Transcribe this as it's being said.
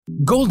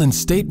Golden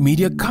State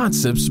Media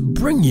Concepts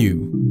bring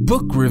you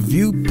Book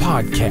Review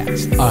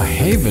Podcast, a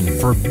haven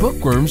for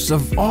bookworms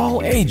of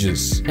all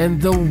ages and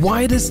the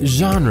widest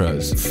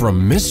genres,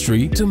 from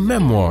mystery to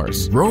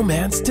memoirs,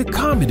 romance to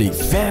comedy,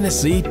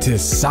 fantasy to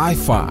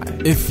sci-fi.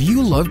 If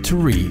you love to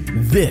read,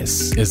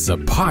 this is a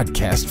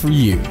podcast for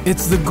you.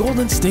 It's the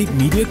Golden State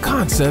Media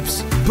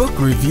Concepts Book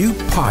Review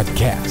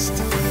Podcast.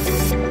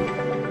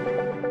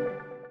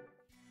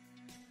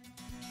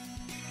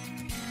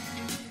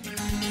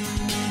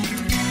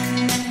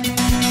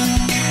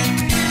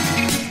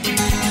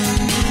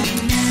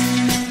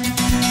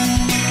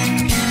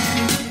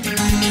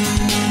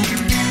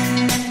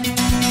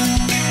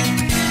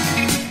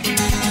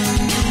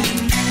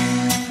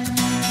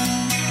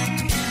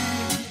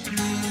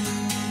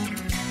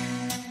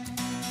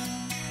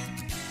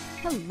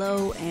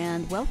 Hello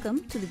and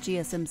welcome to the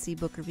GSMC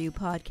Book Review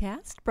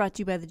Podcast, brought to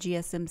you by the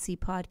GSMC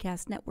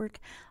Podcast Network.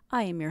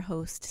 I am your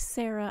host,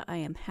 Sarah. I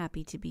am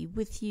happy to be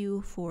with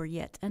you for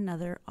yet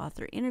another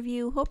author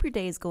interview. Hope your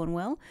day is going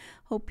well.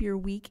 Hope your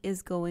week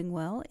is going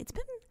well. It's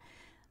been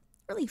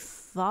really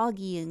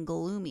foggy and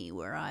gloomy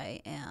where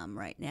I am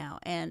right now,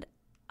 and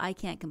I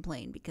can't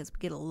complain because we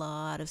get a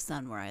lot of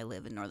sun where I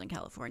live in Northern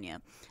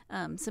California.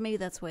 So maybe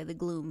that's why the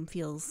gloom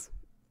feels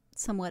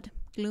somewhat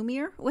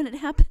gloomier when it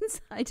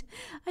happens. I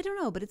don't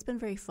know, but it's been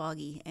very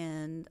foggy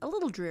and a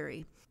little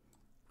dreary,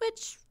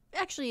 which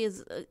actually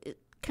is a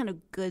kind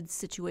of good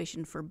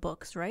situation for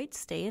books, right?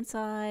 Stay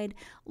inside,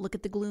 look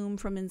at the gloom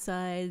from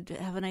inside,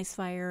 have a nice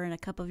fire and a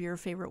cup of your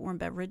favorite warm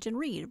beverage and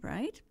read,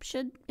 right?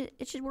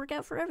 It should work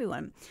out for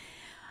everyone.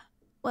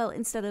 Well,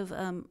 instead of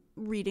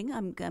reading,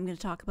 I'm going to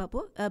talk about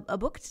a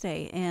book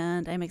today,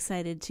 and I'm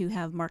excited to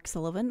have Mark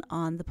Sullivan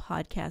on the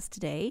podcast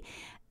today.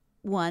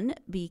 One,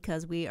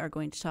 because we are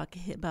going to talk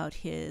about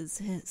his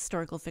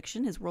historical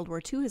fiction, his World War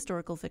II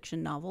historical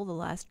fiction novel, The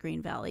Last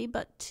Green Valley.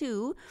 But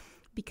two,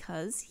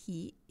 because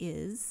he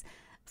is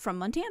from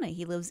Montana.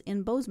 He lives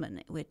in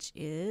Bozeman, which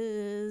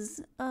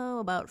is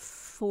about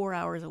 4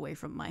 hours away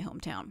from my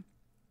hometown.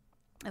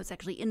 I was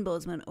actually in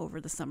Bozeman over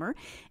the summer,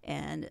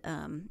 and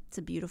it's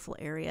a beautiful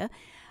area.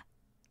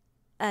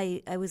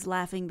 I was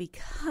laughing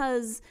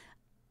because,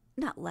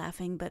 not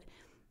laughing, but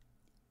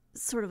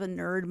sort of a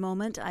nerd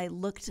moment. I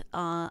looked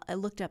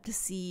up to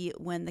see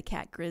when the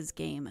Cat Grizz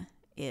game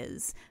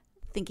is,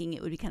 thinking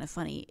it would be kind of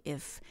funny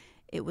if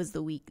it was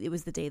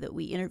the day that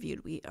we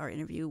interviewed. Our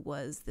interview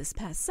was this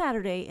past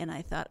Saturday, and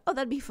I thought,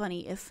 that'd be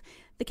funny if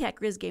the Cat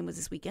Grizz game was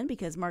this weekend,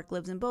 because Mark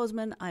lives in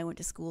Bozeman. I went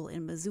to school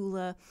in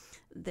Missoula.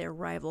 They're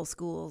rival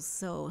schools,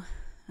 so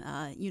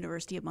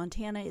University of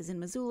Montana is in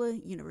Missoula.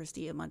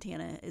 University of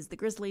Montana is the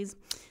Grizzlies.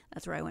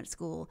 That's where I went to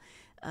school.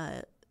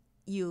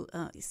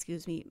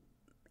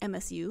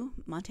 MSU,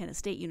 Montana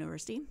State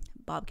University,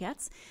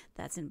 Bobcats,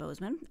 that's in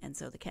Bozeman. And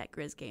so the Cat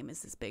Grizz game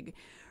is this big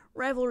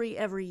rivalry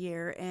every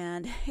year,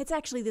 and it's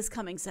actually this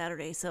coming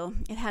Saturday, so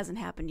it hasn't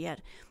happened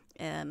yet.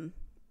 I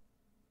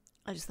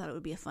just thought it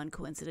would be a fun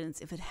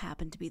coincidence if it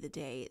happened to be the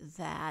day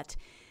that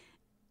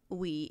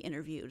we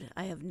interviewed.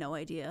 I have no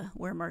idea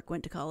where Mark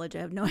went to college.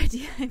 I have no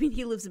idea. I mean,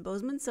 he lives in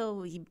Bozeman,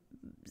 so he,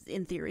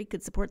 in theory,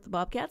 could support the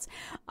Bobcats.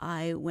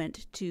 I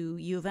went to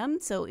U of M,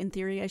 so in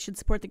theory, I should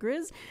support the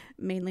Grizz.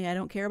 Mainly, I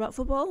don't care about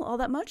football all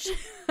that much.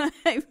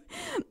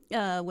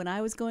 When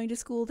I was going to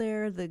school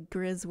there, the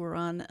Grizz were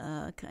on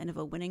kind of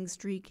a winning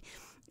streak.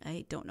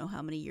 I don't know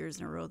how many years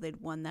in a row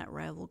they'd won that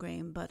rival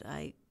game, but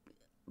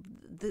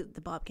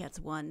the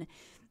Bobcats won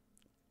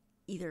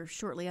either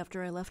shortly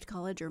after I left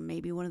college or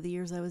maybe one of the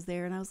years I was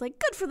there, and I was like,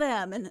 good for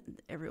them, and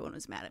everyone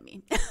was mad at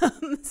me.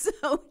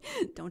 So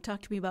don't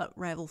talk to me about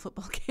rival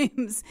football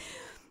games.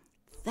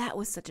 That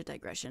was such a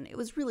digression. It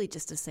was really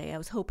just to say I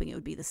was hoping it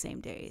would be the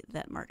same day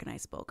that Mark and I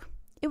spoke.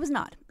 It was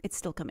not. It's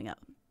still coming up.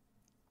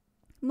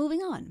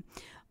 Moving on.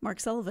 Mark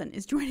Sullivan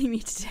is joining me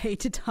today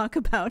to talk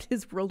about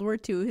his World War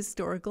II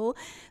historical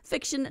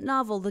fiction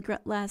novel, The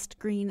Last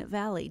Green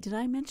Valley. Did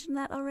I mention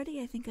that already?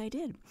 I think I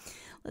did.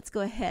 Let's go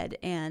ahead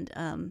and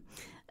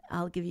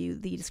I'll give you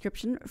the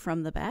description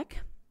from the back.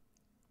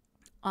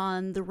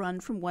 On the run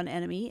from one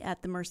enemy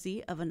at the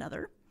mercy of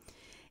another.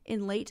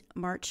 In late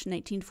March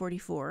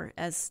 1944,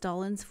 as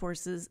Stalin's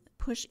forces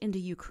push into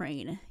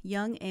Ukraine,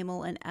 young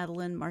Emil and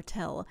Adeline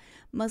Martel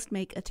must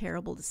make a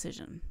terrible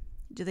decision.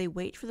 Do they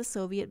wait for the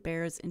Soviet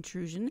Bear's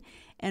intrusion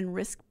and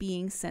risk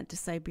being sent to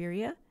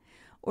Siberia?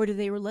 Or do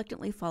they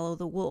reluctantly follow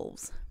the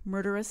wolves,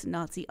 murderous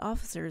Nazi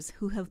officers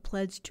who have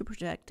pledged to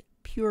protect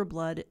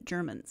pure-blood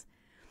Germans?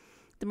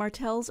 The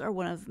Martels are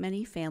one of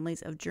many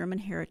families of German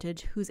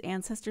heritage whose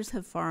ancestors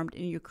have farmed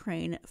in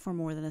Ukraine for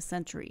more than a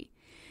century.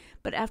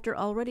 But after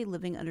already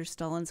living under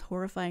Stalin's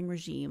horrifying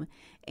regime,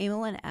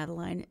 Emil and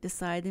Adeline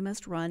decide they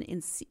must run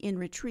in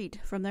retreat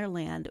from their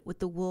land with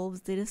the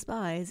wolves they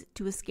despise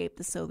to escape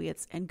the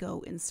Soviets and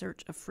go in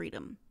search of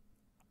freedom.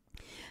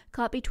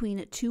 Caught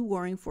between two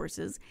warring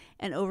forces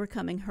and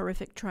overcoming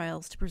horrific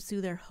trials to pursue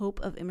their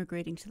hope of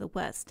immigrating to the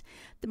West,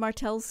 the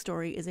Martels'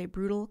 story is a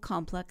brutal,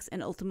 complex,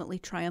 and ultimately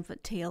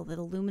triumphant tale that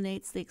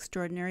illuminates the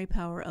extraordinary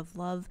power of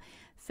love,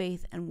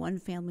 faith, and one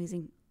family's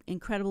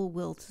incredible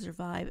will to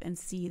survive and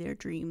see their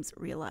dreams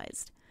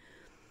realized.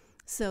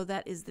 So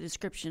that is the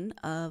description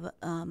of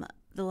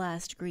The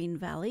Last Green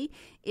Valley.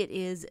 It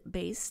is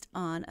based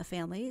on a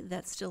family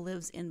that still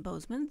lives in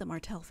Bozeman, the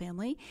Martell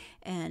family,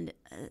 and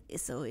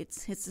so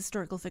it's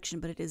historical fiction,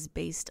 but it is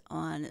based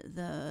on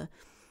the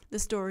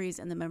stories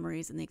and the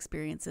memories and the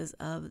experiences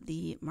of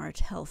the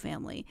Martell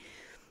family.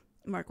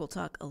 Mark will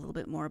talk a little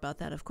bit more about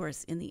that, of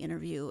course, in the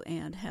interview,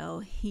 and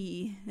how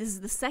this is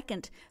the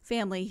second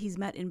family he's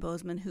met in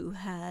Bozeman who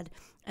had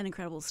an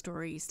incredible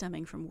story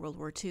stemming from World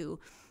War II.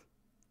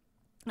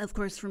 Of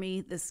course, for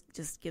me, this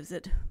just gives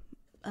it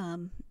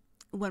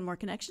one more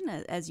connection.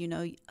 As you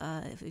know,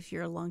 if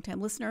you're a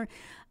longtime listener,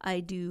 I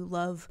do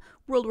love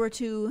World War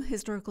II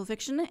historical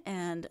fiction.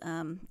 And,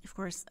 of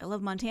course, I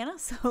love Montana,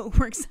 so it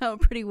works out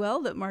pretty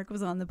well that Mark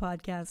was on the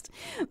podcast.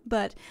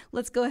 But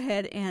let's go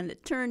ahead and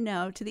turn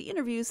now to the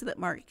interview so that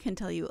Mark can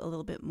tell you a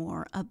little bit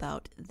more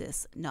about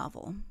this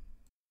novel.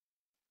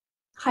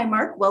 Hi,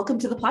 Mark. Welcome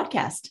to the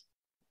podcast.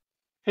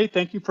 Hey,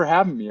 thank you for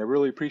having me. I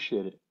really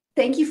appreciate it.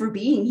 Thank you for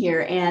being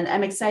here, and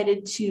I'm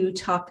excited to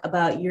talk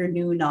about your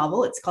new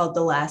novel. It's called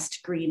The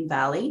Last Green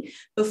Valley.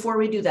 Before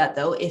we do that,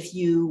 though, if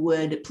you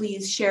would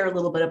please share a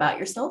little bit about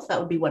yourself, that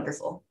would be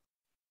wonderful.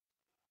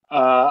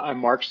 I'm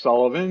Mark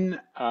Sullivan.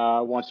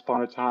 Once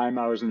upon a time,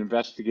 I was an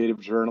investigative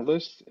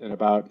journalist, and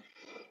about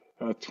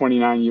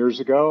 29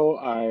 years ago,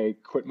 I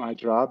quit my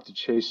job to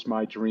chase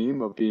my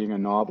dream of being a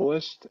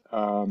novelist.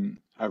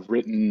 I've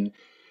written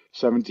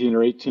 17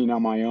 or 18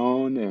 on my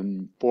own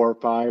and 4 or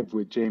 5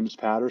 with James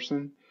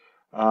Patterson.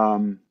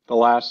 The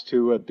last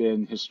 2 have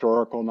been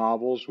historical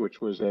novels, which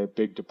was a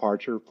big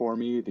departure for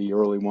me. The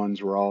early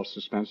ones were all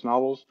suspense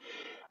novels.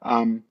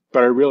 But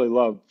I really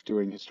love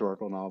doing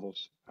historical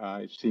novels.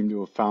 I seem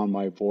to have found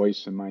my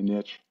voice and my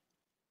niche.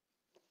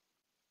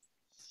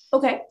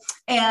 Okay.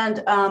 And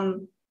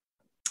can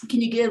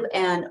you give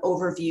an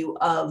overview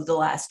of The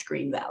Last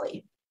Green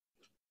Valley?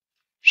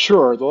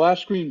 Sure. The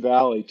Last Green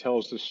Valley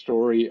tells the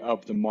story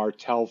of the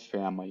Martell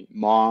family,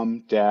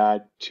 mom,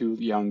 dad, 2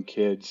 young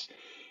kids.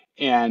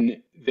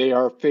 And they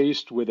are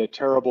faced with a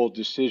terrible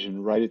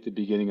decision right at the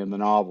beginning of the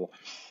novel.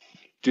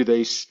 Do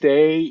they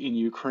stay in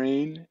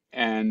Ukraine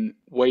and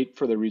wait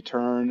for the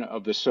return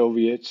of the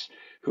Soviets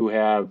who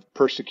have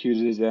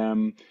persecuted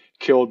them,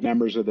 killed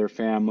members of their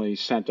family,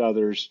 sent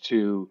others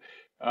to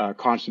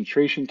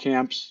concentration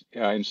camps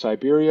in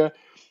Siberia?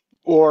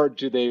 Or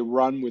do they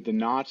run with the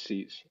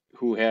Nazis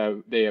who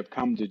they have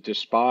come to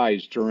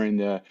despise during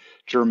the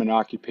German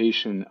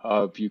occupation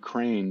of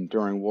Ukraine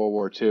during World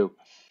War II?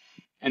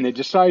 And they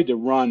decide to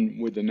run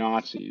with the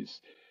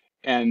Nazis.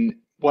 And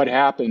what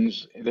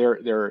happens,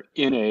 they're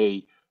in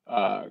a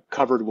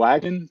covered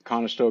wagon,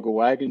 Conestoga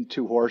wagon,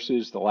 2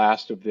 horses, the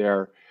last of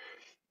their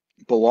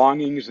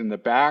belongings in the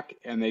back,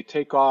 and they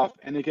take off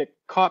and they get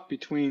caught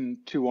between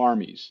 2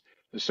 armies,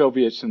 the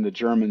Soviets and the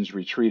Germans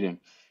retreating,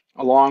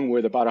 along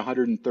with about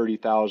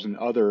 130,000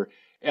 other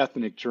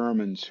ethnic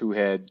Germans who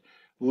had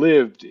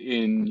lived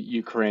in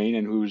Ukraine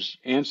and whose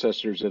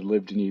ancestors had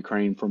lived in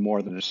Ukraine for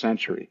more than a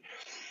century.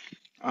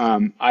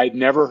 I'd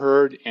never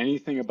heard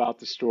anything about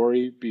the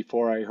story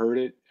before I heard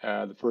it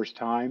the first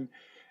time,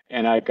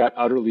 and I got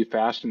utterly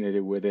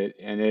fascinated with it,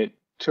 and it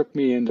took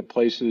me into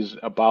places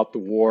about the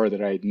war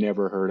that I'd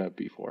never heard of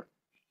before.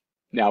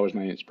 That was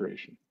my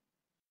inspiration.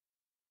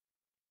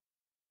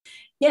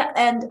 Yeah,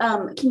 and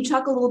can you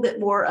talk a little bit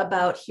more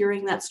about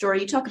hearing that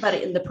story? You talk about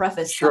it in the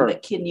preface, Sure.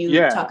 but can you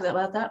talk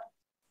about that?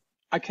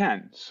 I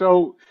can.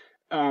 So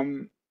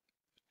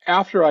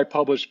after I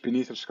published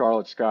Beneath a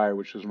Scarlet Sky,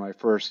 which was my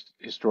first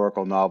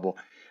historical novel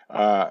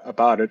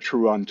about a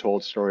true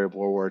untold story of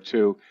World War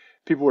II,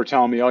 people were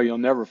telling me, oh, you'll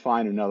never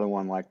find another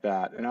one like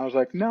that. And I was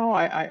like, no,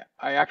 I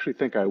actually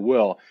think I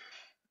will.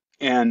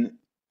 And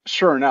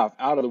sure enough,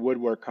 out of the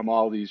woodwork come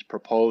all these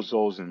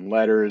proposals and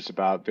letters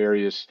about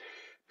various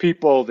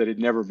people that had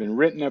never been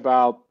written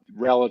about,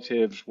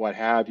 relatives, what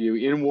have you,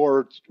 in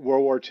World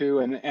War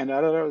II and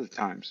at other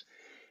times.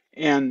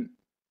 And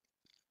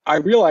I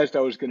realized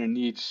I was going to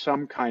need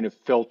some kind of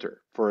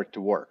filter for it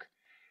to work.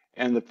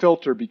 And the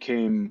filter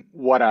became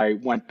what I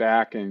went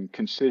back and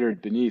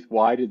considered beneath.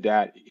 Why did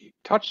that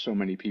touch so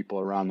many people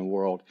around the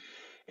world?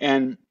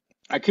 And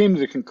I came to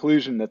the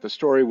conclusion that the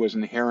story was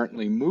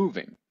inherently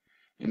moving,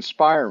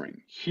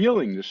 inspiring,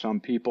 healing to some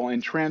people,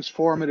 and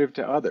transformative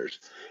to others.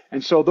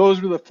 And so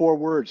those were the 4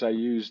 words I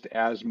used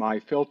as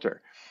my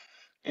filter.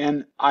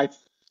 And I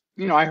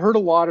heard a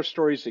lot of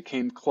stories that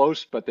came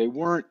close, but they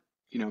weren't,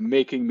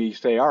 making me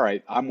say, all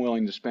right, I'm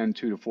willing to spend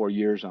 2 to 4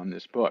 years on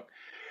this book.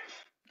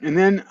 And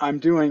then I'm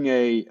doing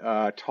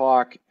a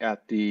talk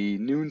at the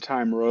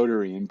Noontime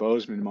Rotary in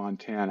Bozeman,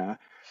 Montana,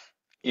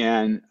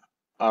 and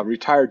a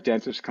retired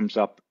dentist comes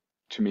up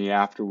to me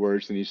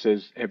afterwards and he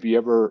says, have you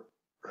ever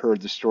heard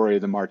the story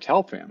of the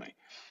Martell family?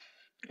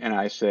 And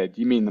I said,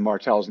 you mean the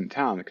Martells in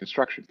town, the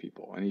construction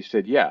people? And he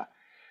said, yeah.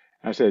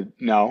 And I said,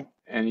 no.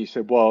 And he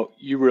said, well,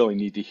 you really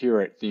need to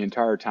hear it. The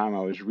entire time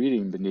I was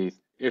reading Beneath,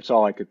 it's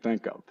all I could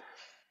think of.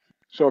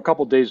 So a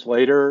couple days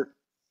later,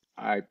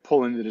 I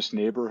pull into this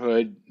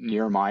neighborhood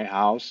near my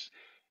house,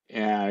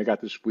 and I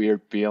got this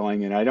weird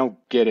feeling, and I don't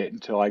get it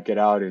until I get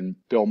out in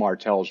Bill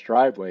Martell's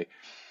driveway,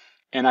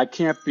 and um, I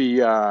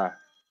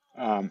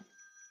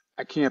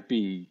can't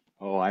be,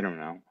 oh, I don't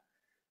know,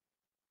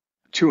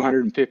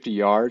 250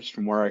 yards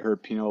from where I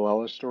heard Pino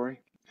Lella's story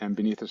and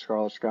Beneath the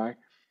Scarlet Sky.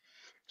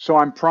 So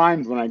I'm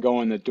primed when I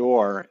go in the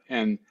door,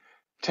 and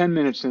 10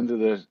 minutes into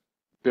the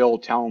Bill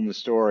telling the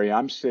story,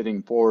 I'm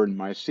sitting forward in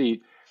my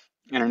seat,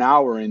 and an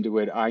hour into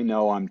it, I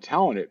know I'm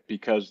telling it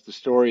because the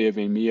story of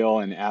Emile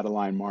and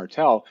Adeline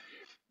Martell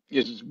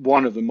is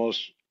one of the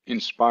most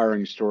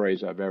inspiring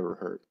stories I've ever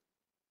heard.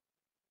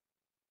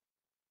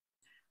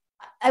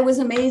 I was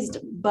amazed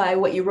by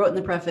what you wrote in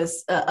the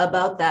preface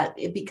about that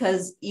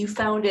because you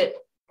found it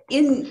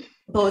in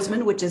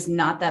Bozeman, which is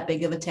not that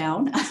big of a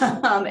town,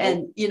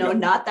 and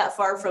not that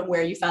far from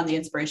where you found the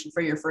inspiration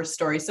for your first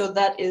story. So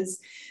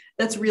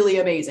that's really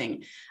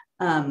amazing.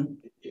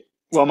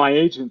 Well, my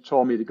agent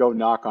told me to go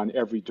knock on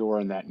every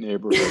door in that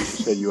neighborhood.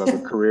 She said you have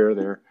a career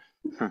there.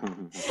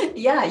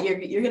 Yeah,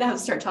 you're gonna have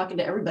to start talking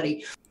to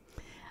everybody.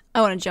 I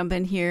want to jump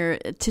in here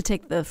to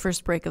take the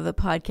first break of the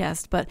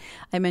podcast, but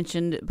I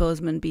mentioned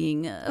Bozeman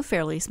being a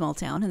fairly small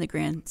town in the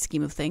grand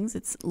scheme of things.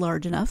 It's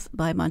large enough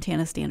by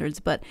Montana standards,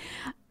 but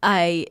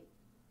I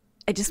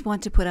just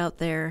want to put out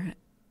there,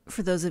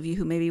 for those of you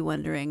who may be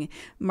wondering,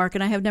 Mark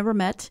and I have never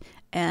met,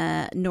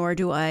 nor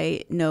do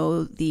I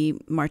know the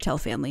Martell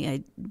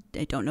family.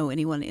 I don't know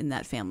anyone in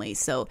that family.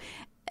 So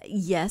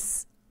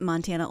yes,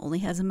 Montana only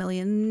has 1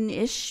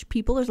 million-ish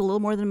people. There's a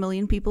little more than 1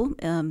 million people.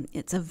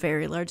 It's a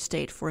very large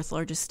state, fourth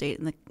largest state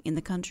in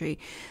the country.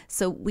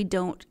 So we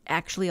don't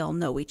actually all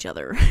know each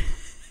other.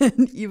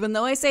 Even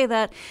though I say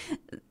that,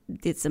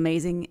 it's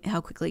amazing how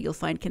quickly you'll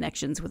find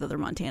connections with other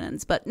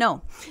Montanans. But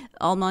no,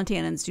 all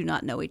Montanans do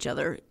not know each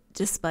other,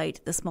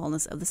 despite the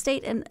smallness of the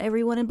state, and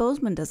everyone in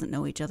Bozeman doesn't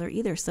know each other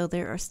either. So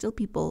there are still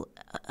people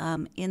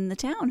in the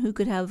town who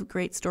could have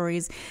great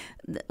stories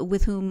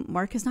with whom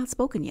Mark has not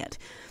spoken yet.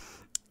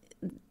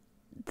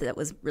 That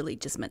was really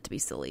just meant to be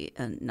silly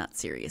and not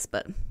serious,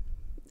 but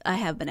I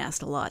have been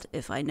asked a lot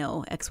if I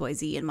know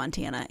XYZ in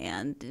Montana,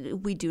 and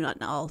we do not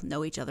all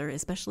know each other,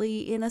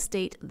 especially in a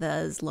state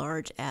as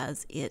large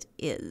as it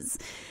is.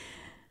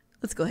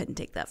 Let's go ahead and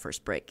take that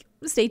first break.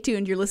 Stay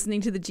tuned. You're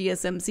listening to the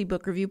GSMC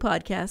Book Review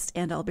Podcast,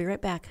 and I'll be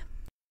right back.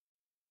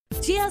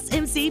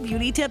 GSMC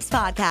Beauty Tips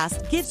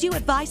Podcast gives you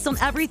advice on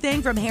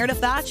everything from hair to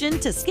fashion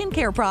to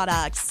skincare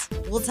products.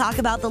 We'll talk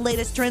about the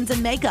latest trends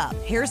in makeup,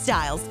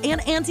 hairstyles,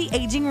 and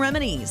anti-aging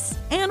remedies.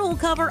 And we'll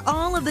cover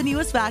all of the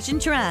newest fashion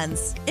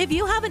trends. If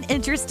you have an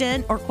interest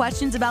in or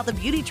questions about the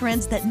beauty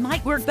trends that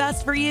might work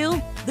best for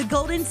you, the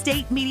Golden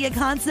State Media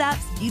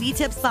Concepts Beauty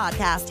Tips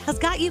Podcast has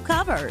got you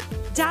covered.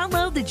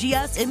 Download the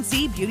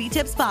GSMC Beauty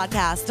Tips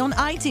Podcast on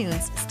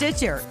iTunes,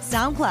 Stitcher,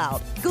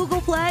 SoundCloud,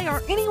 Google Play,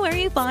 or anywhere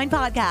you find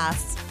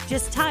podcasts.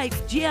 Just type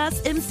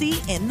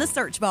GSMC in the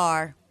search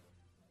bar.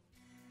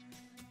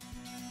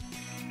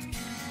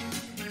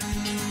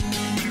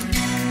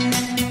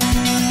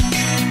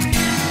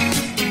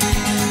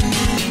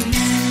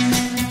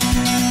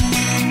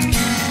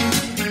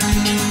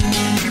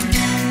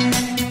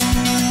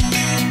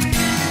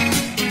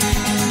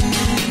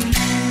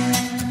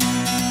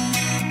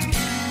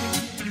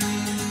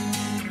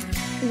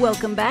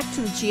 Welcome back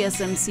to the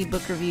GSMC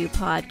Book Review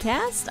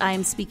Podcast. I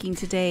am speaking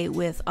today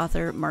with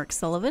author Mark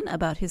Sullivan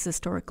about his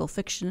historical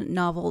fiction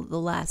novel, The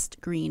Last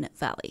Green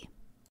Valley.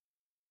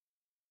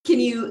 Can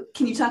you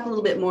talk a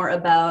little bit more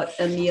about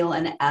Emile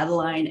and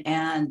Adeline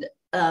and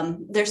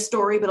their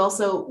story, but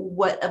also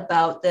what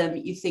about them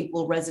you think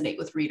will resonate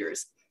with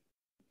readers?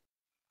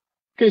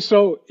 Okay,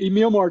 so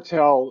Emile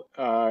Martell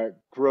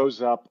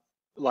grows up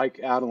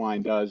like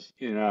Adeline does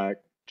in a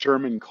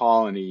German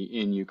colony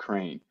in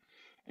Ukraine.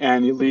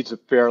 And he leads a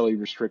fairly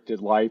restricted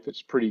life.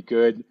 It's pretty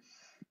good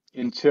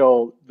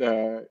until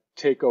the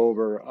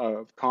takeover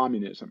of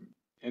communism.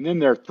 And then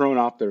they're thrown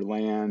off their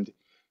land.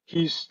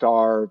 He's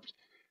starved.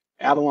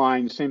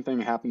 Adeline, same thing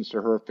happens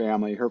to her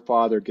family. Her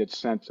father gets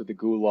sent to the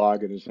gulag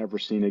and is never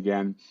seen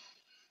again.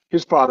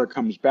 His father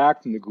comes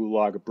back from the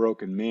gulag a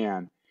broken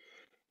man.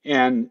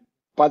 And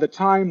by the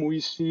time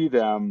we see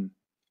them,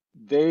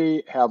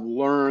 they have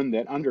learned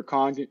that under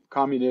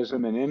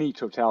communism and any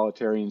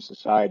totalitarian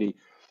society,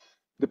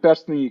 the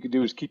best thing you can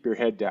do is keep your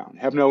head down,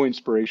 have no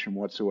inspiration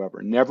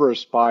whatsoever, never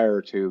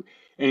aspire to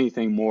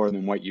anything more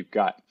than what you've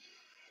got.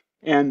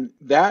 And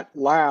that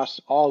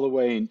lasts all the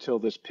way until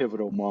this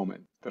pivotal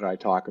moment that I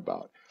talk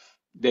about.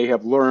 They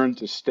have learned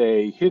to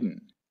stay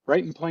hidden,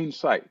 right in plain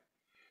sight.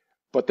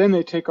 But then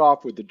they take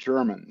off with the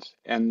Germans,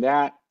 and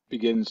that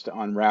begins to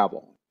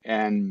unravel,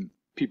 and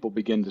people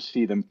begin to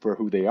see them for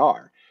who they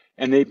are,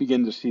 and they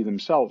begin to see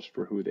themselves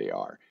for who they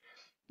are.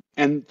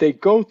 And they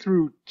go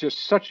through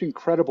just such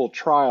incredible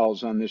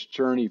trials on this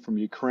journey from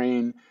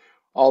Ukraine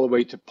all the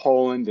way to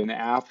Poland and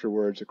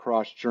afterwards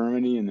across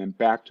Germany and then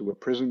back to a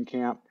prison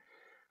camp.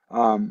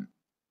 I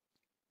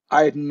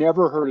had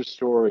never heard a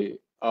story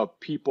of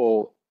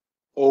people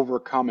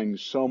overcoming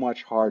so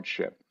much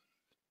hardship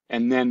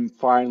and then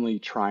finally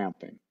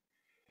triumphing.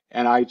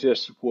 And I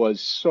just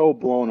was so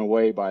blown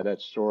away by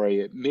that story.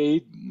 It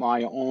made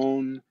my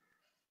own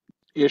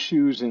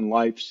issues in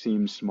life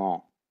seem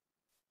small.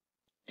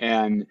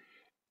 And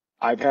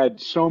I've had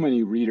so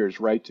many readers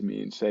write to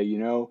me and say,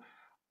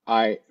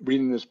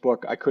 reading this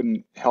book, I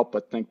couldn't help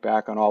but think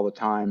back on all the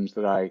times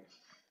that I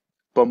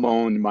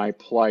bemoaned my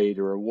plight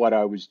or what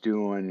I was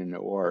doing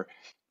or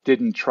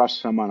didn't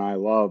trust someone I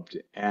loved.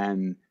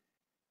 And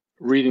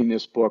reading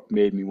this book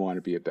made me want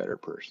to be a better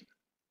person.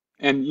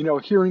 And,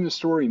 hearing the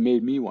story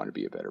made me want to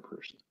be a better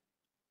person.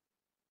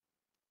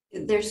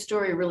 Their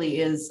story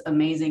really is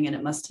amazing, and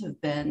it must have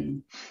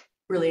been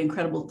really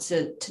incredible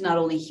to not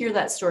only hear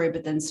that story,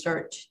 but then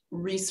start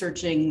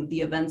researching the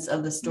events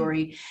of the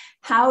story.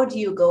 How do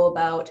you go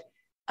about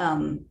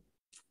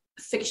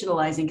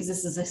fictionalizing, because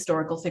this is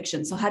historical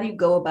fiction, so how do you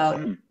go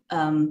about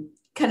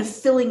kind of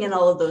filling in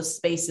all of those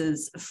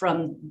spaces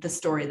from the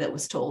story that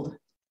was told?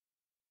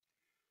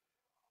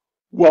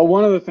 Well,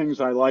 one of the things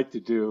I like to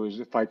do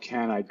is, if I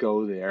can, I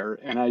go there,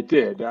 and I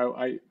did.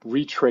 I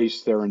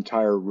retraced their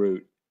entire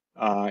route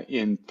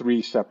in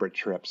 3 separate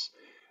trips.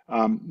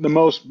 The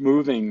most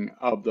moving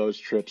of those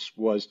trips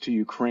was to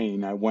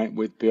Ukraine. I went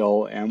with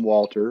Bill and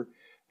Walter,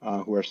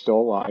 who are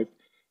still alive,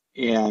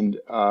 and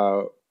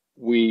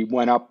we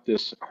went up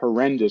this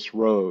horrendous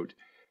road,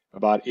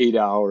 about 8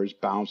 hours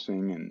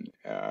bouncing,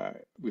 and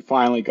we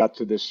finally got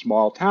to this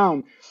small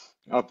town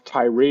of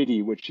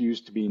Tyrady, which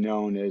used to be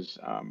known as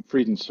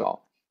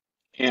Friedenthal.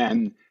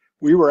 And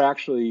we were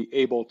actually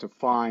able to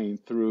find,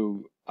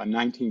 through a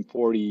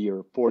 1940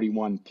 or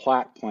 41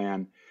 plat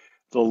plan,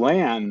 the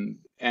land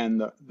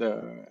and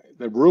the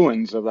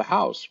ruins of the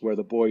house where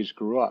the boys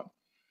grew up.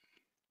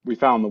 We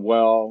found the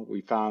well,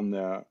 we found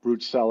the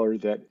root cellar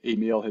that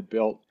Emil had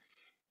built,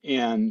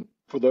 and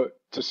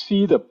to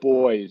see the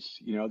boys,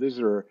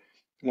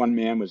 one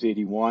man was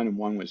 81 and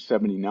one was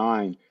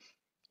 79,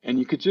 and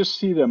you could just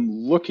see them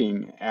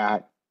looking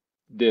at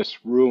this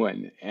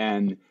ruin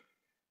and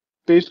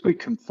basically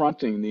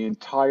confronting the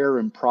entire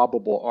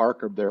improbable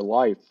arc of their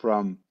life,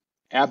 from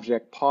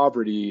abject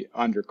poverty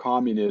under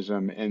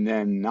communism and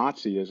then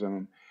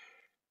Nazism,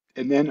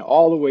 and then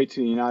all the way to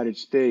the United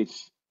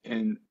States,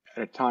 and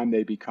at a time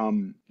they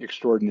become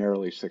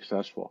extraordinarily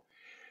successful.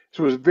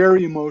 So it was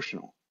very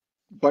emotional,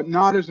 but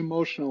not as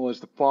emotional as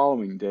the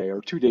following day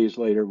or 2 days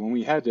later, when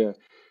we had to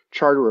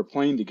charter a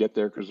plane to get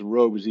there because the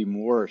road was even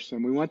worse.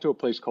 And we went to a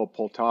place called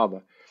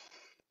Poltava,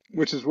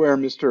 which is where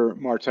Mr.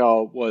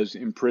 Martel was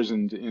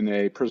imprisoned in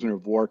a prisoner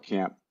of war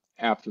camp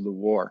after the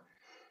war.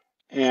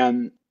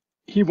 And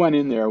he went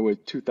in there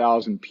with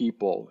 2,000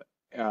 people,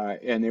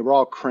 and they were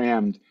all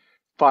crammed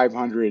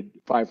 500,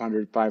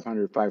 500,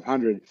 500,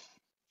 500.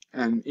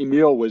 And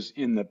Emil was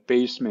in the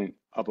basement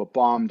of a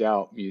bombed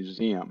out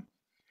museum.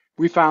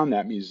 We found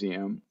that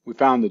museum, we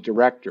found the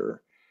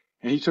director,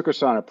 and he took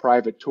us on a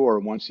private tour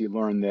once he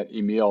learned that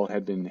Emil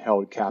had been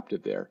held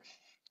captive there,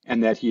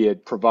 and that he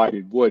had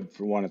provided wood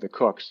for one of the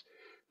cooks,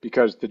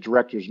 because the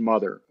director's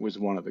mother was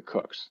one of the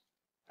cooks.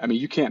 I mean,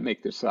 you can't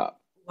make this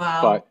up.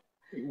 Wow. But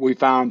we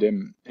found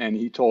him, and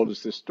he told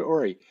us this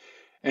story.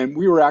 And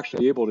we were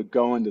actually able to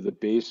go into the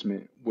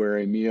basement where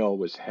Emil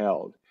was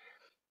held.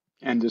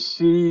 And to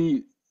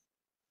see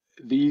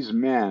these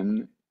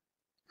men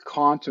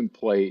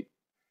contemplate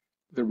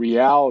the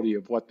reality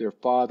of what their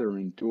father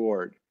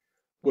endured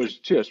was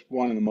just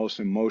one of the most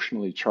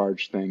emotionally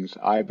charged things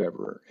I've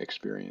ever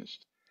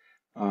experienced.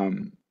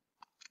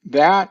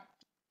 That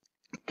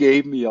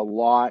gave me a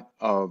lot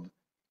of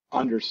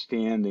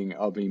understanding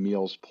of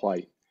Emil's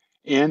plight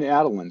and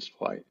Adeline's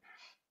plight.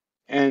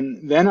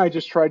 And then I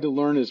just tried to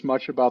learn as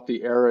much about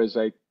the era as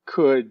I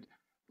could,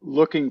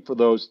 looking for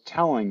those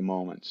telling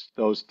moments,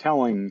 those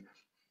telling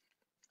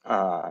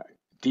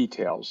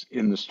details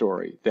in the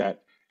story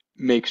that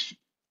makes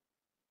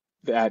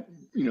that,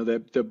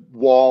 the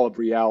wall of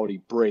reality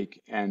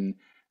break and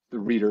the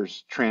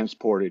reader's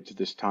transported to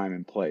this time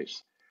and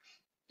place.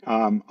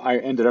 I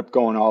ended up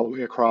going all the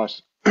way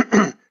across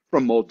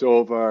from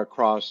Moldova,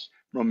 across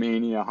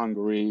Romania,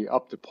 Hungary,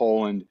 up to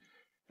Poland,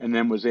 and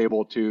then was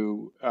able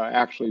to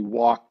actually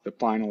walk the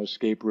final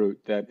escape route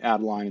that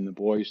Adeline and the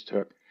boys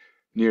took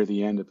near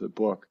the end of the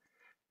book.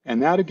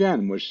 And that,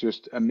 again, was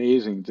just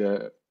amazing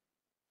to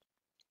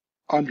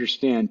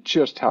understand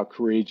just how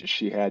courageous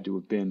she had to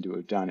have been to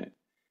have done it.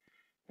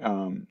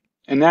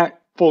 And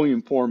that fully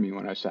informed me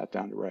when I sat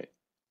down to write.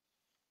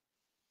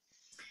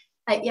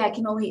 I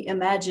can only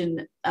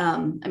imagine.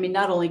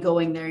 Not only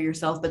going there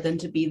yourself, but then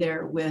to be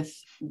there with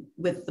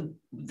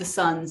the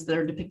sons that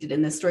are depicted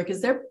in this story,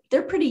 because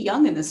they're pretty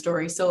young in this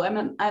story. So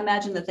I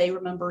imagine that they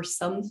remember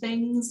some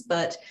things,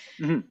 but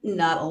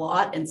not a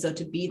lot. And so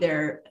to be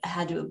there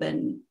had to have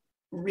been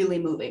really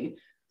moving.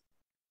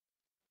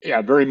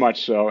 Yeah, very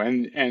much so.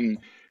 And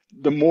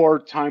the more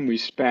time we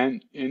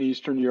spent in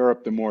Eastern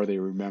Europe, the more they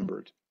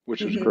remembered,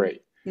 which was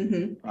great.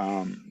 Mm-hmm.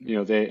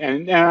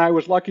 And I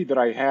was lucky that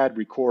I had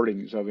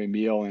recordings of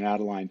Emil and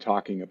Adeline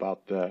talking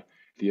about the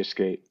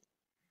escape.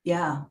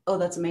 Yeah. Oh,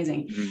 that's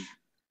amazing. Mm-hmm.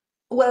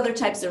 What other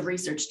types of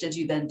research did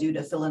you then do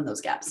to fill in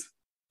those gaps?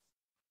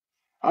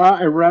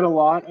 I read a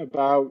lot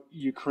about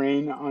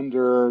Ukraine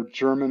under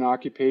German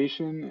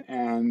occupation,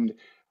 and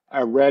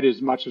I read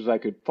as much as I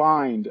could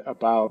find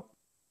about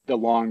the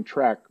long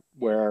trek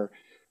where,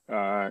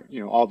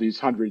 all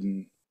these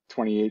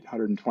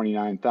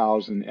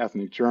 129,000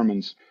 ethnic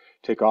Germans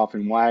take off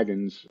in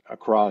wagons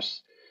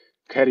across,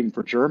 heading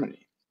for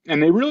Germany.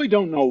 And they really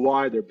don't know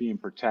why they're being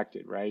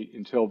protected, right,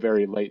 until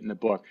very late in the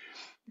book.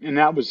 And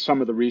that was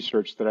some of the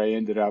research that I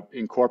ended up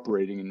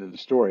incorporating into the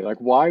story. Like,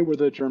 why were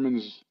the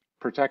Germans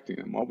protecting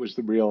them? What was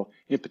the real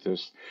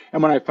impetus?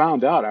 And when I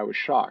found out, I was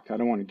shocked. I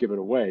don't want to give it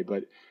away,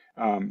 but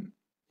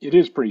it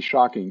is pretty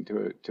shocking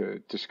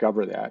to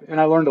discover that.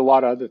 And I learned a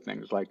lot of other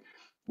things, like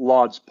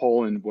Lodz,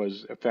 Poland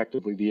was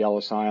effectively the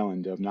Ellis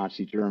Island of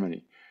Nazi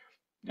Germany.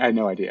 I had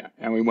no idea.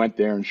 And we went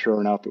there, and sure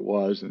enough, it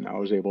was. And I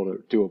was able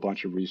to do a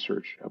bunch of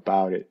research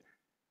about it.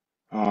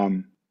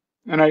 And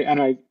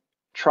I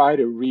try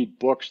to read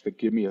books that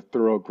give me a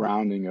thorough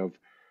grounding of,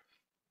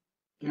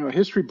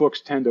 history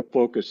books tend to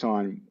focus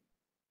on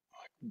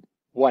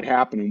what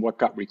happened and what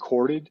got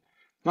recorded,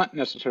 not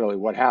necessarily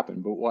what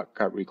happened, but what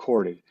got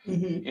recorded.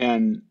 Mm-hmm.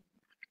 And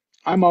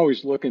I'm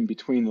always looking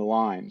between the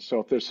lines. So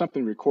if there's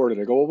something recorded,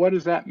 I go, well, what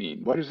does that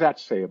mean? What does that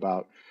say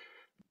about,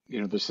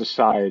 the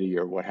society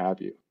or what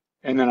have you?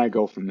 And then I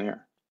go from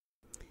there.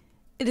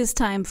 It is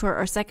time for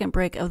our second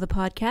break of the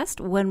podcast.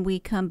 When we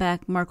come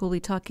back, Mark will be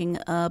talking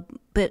a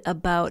bit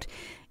about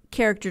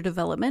character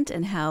development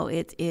and how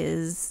it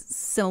is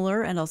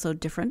similar and also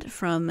different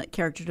from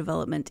character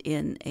development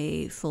in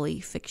a fully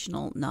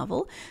fictional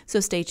novel. So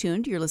stay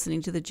tuned. You're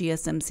listening to the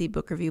GSMC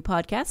Book Review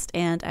Podcast,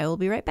 and I will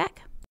be right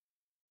back.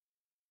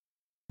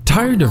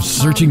 Tired of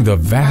searching the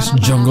vast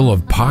jungle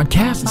of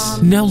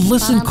podcasts? Now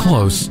listen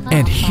close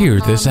and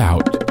hear this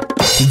out.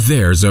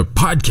 There's a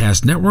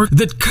podcast network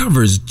that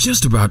covers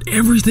just about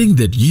everything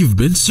that you've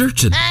been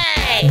searching.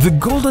 Hey! The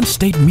Golden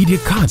State Media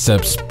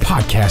Concepts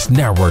Podcast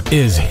Network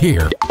is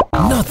here.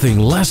 Nothing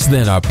less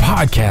than a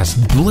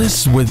podcast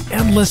bliss with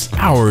endless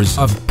hours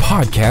of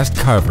podcast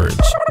coverage.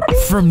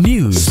 From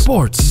news,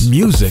 sports,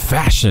 music,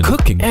 fashion,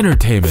 cooking,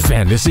 entertainment,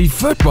 fantasy,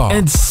 football,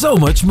 and so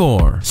much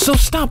more. So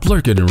stop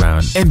lurking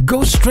around and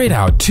go straight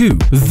out to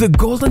the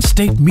Golden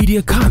State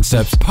Media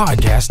Concepts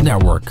Podcast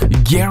Network.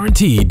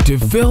 Guaranteed to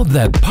fill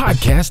that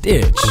podcast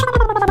itch.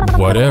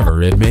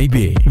 Whatever it may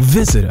be.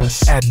 Visit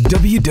us at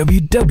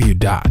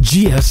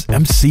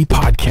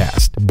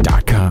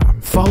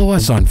www.gsmcpodcast.com. Follow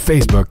us on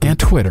Facebook and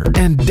Twitter,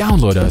 and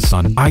download us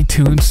on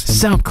iTunes,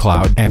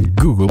 SoundCloud, and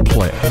Google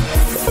Play.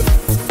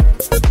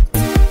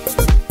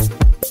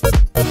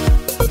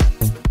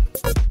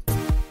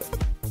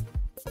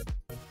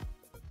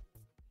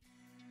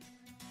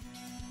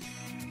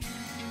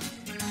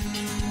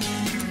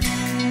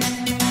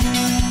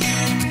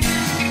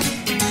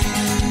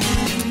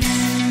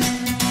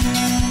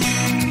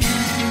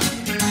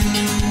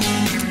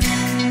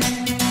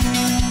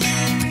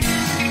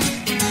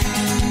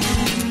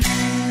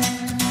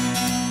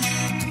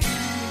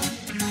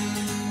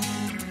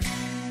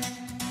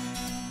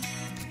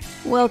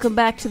 Welcome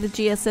back to the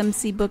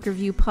GSMC Book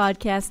Review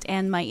Podcast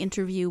and my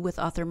interview with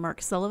author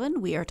Mark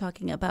Sullivan. We are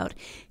talking about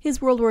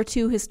his World War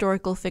II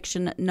historical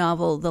fiction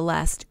novel, The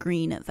Last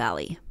Green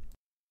Valley.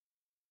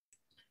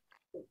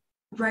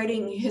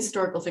 Writing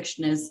historical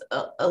fiction is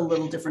a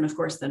little different, of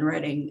course, than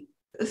writing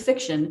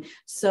fiction.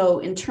 So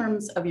in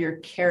terms of your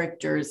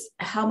characters,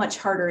 how much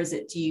harder is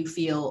it, do you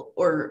feel,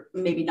 or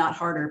maybe not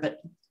harder,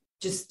 but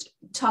just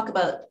talk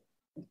about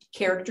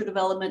character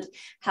development,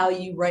 how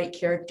you write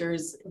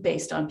characters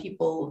based on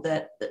people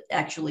that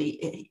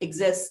actually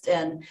exist,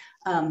 and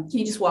can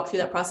you just walk through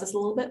that process a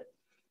little bit?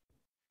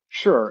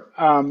 Sure.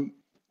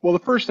 Well, the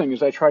first thing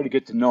is I try to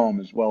get to know them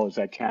as well as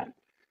I can.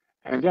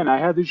 And again, I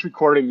had these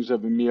recordings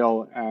of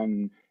Emil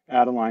and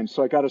Adeline,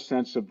 so I got a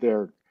sense of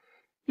their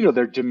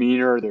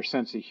demeanor, their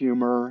sense of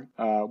humor,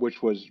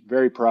 which was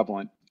very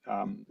prevalent,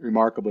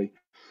 remarkably.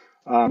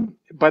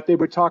 But they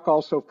would talk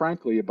also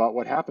frankly about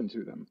what happened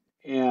to them.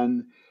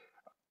 And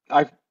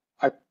I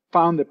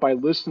found that by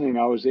listening,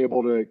 I was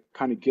able to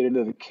kind of get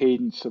into the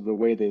cadence of the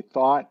way they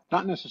thought,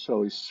 not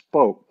necessarily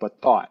spoke,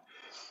 but thought.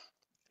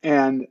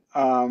 And,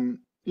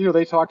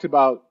 they talked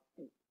about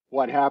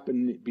what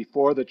happened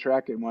before the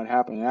trek and what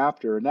happened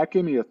after. And that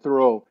gave me a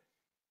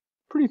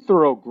pretty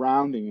thorough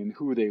grounding in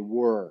who they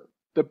were.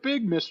 The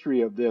big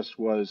mystery of this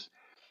was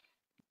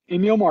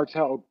Emil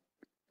Martel,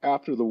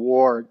 after the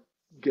war,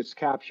 gets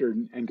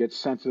captured and gets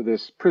sent to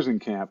this prison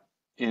camp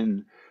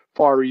in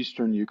far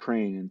eastern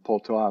Ukraine, in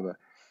Poltava.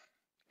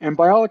 And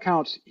by all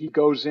accounts, he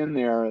goes in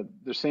there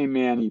the same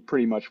man he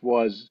pretty much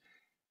was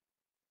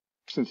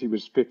since he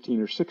was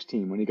 15 or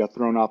 16. When he got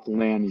thrown off the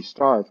land, he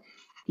starved.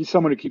 He's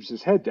someone who keeps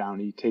his head down.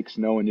 He takes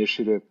no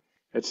initiative,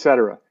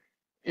 etc.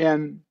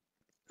 And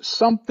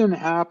something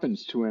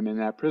happens to him in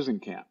that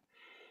prison camp.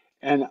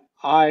 And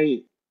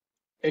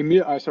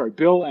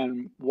Bill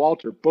and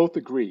Walter both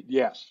agreed,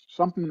 yes,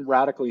 something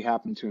radically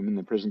happened to him in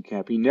the prison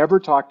camp. He never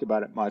talked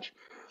about it much.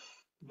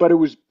 But it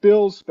was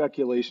Bill's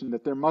speculation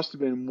that there must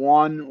have been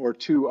one or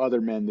two other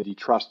men that he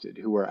trusted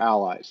who were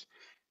allies,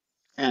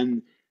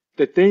 and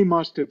that they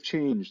must have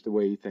changed the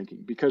way he's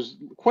thinking. Because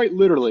quite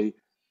literally,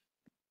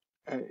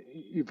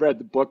 you've read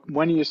the book,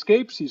 when he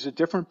escapes, he's a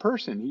different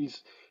person.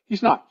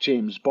 He's not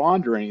James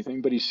Bond or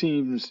anything, but he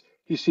seems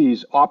He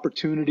sees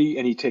opportunity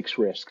and he takes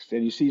risks,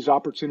 and he sees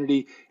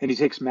opportunity and he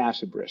takes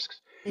massive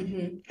risks.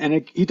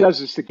 And he does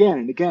this again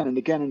and again and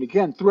again and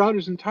again throughout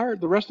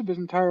the rest of his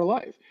entire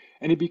life.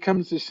 And he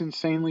becomes this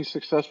insanely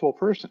successful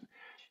person.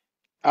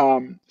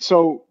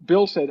 So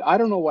Bill said, I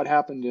don't know what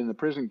happened in the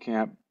prison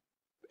camp,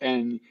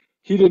 and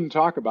he didn't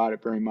talk about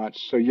it very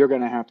much, so you're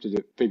going to have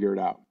to figure it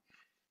out.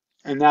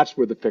 And that's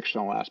where the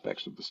fictional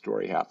aspects of the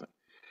story happen.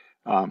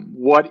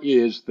 What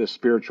is the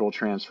spiritual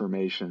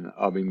transformation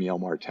of Emile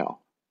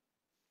Martel?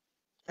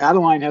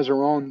 Adeline has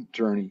her own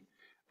journey,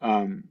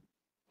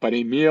 but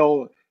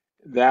Emile,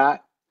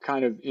 that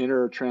kind of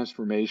inner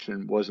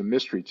transformation was a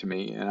mystery to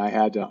me, and I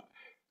had to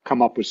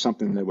come up with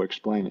something that would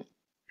explain it.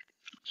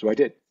 So I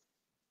did.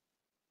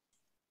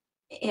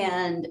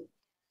 And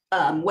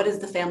what has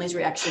the family's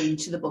reaction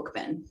to the book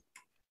been?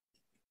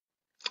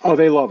 Oh,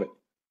 they love it.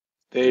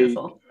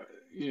 Beautiful.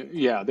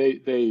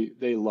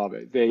 They love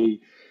it. They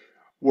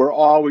were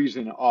always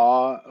in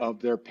awe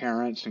of their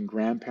parents and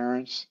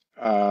grandparents,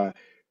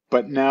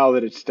 but now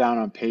that it's down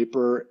on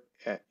paper,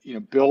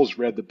 Bill's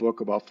read the book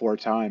about 4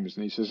 times,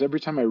 and he says every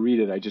time I read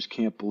it, I just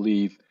can't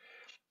believe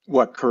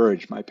what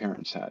courage my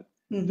parents had,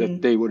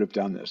 that they would have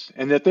done this,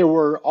 and that there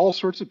were all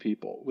sorts of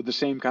people with the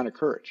same kind of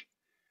courage.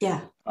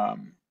 Yeah.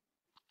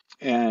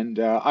 And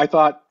I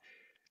thought,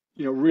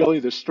 really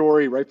the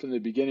story right from the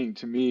beginning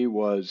to me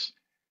was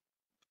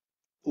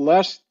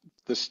less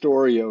the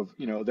story of,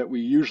 that we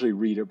usually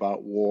read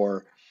about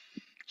war,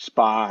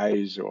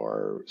 spies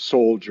or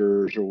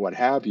soldiers or what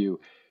have you.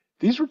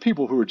 These were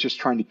people who were just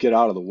trying to get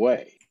out of the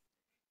way.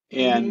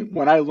 And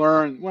when I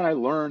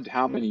learned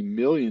how many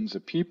millions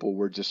of people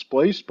were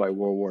displaced by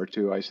World War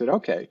II, I said,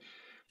 okay,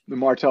 the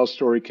Martel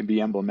story can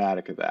be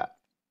emblematic of that.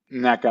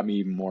 And that got me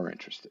even more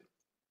interested.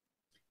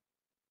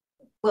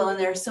 Well, and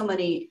there are so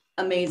many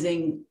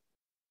amazing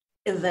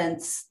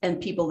events and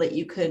people that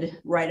you could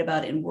write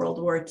about in World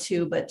War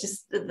II, but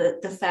just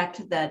the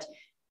fact that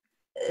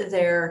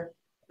they're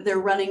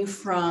running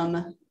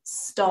from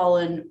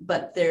Stalin,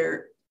 but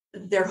they're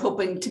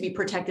hoping to be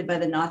protected by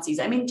the Nazis.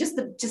 I mean, just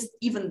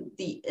even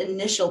the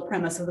initial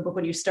premise of the book,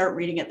 when you start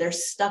reading it, they're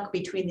stuck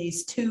between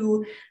these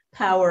two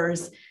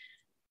powers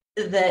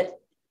that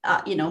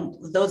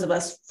those of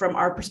us from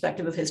our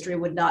perspective of history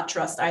would not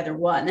trust either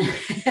one,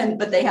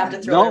 but they have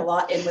to throw their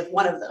lot in with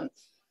one of them.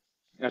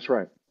 That's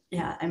right.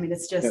 Yeah, I mean,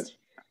 it's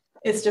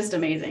just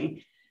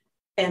amazing.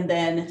 And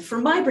then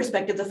from my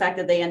perspective, the fact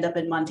that they end up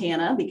in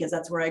Montana, because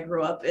that's where I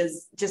grew up,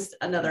 is just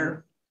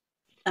another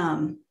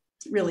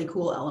really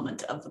cool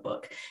element of the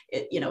book.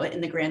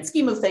 In the grand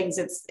scheme of things,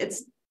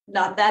 it's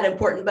not that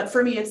important, but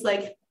for me, it's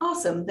like,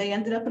 awesome, they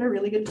ended up in a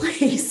really good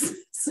place.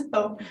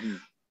 So,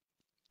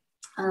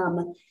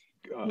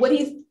 what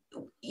do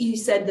you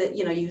said that,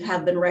 you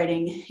have been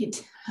writing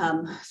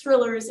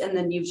thrillers, and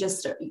then you've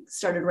just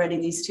started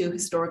writing these 2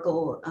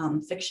 historical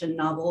fiction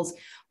novels.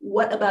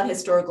 What about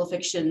historical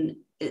fiction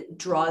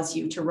draws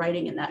you to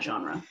writing in that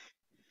genre?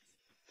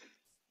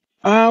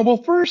 Well,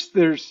 first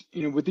there's,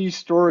 with these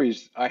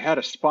stories, I had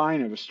a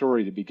spine of a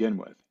story to begin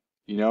with,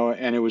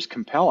 and it was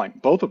compelling.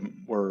 Both of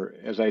them were,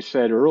 as I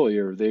said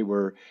earlier, they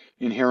were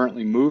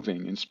inherently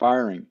moving,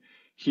 inspiring,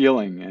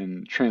 healing,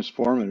 and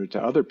transformative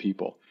to other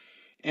people.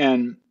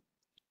 And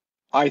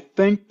I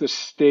think the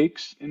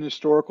stakes in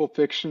historical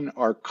fiction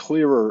are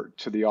clearer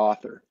to the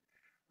author,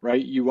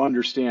 right? You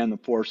understand the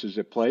forces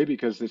at play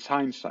because it's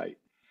hindsight.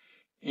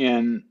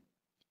 And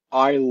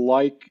I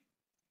like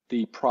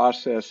the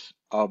process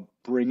of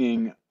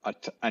bringing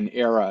an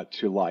era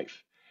to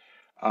life.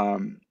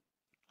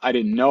 I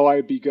didn't know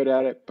I'd be good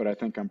at it, but I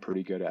think I'm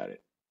pretty good at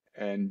it.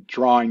 And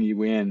drawing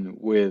you in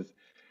with,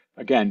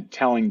 again,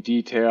 telling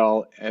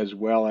detail as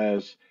well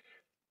as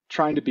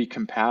trying to be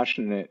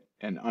compassionate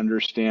and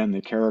understand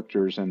the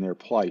characters and their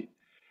plight.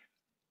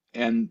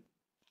 And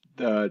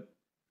the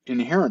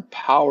inherent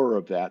power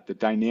of that, the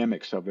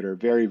dynamics of it, are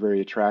very, very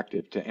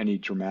attractive to any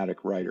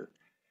dramatic writer.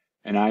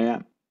 And I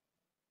am.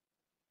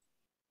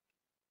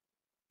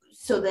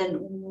 So then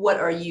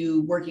what are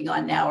you working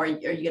on now? Are you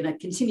going to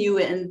continue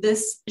in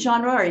this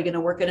genre? Are you going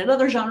to work in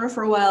another genre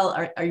for a while?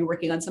 Are you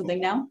working on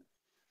something now?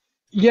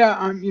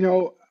 Yeah,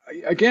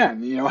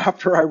 again,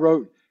 after I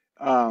wrote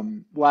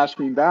Last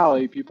Green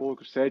Valley, people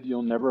said,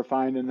 you'll never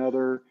find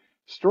another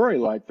story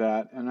like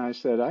that. And I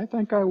said, I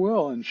think I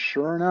will. And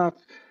sure enough,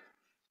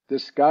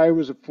 this guy who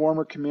was a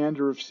former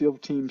commander of SEAL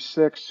Team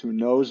 6 who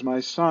knows my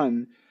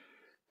son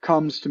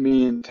comes to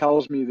me and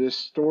tells me this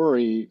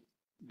story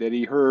that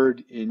he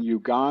heard in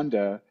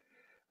Uganda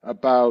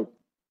about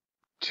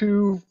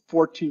 2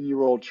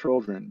 14-year-old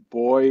children,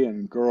 boy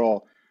and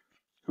girl,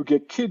 who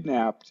get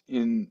kidnapped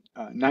in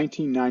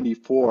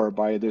 1994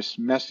 by this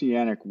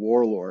messianic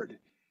warlord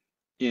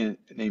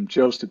named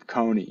Joseph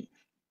Kony.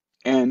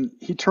 And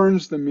he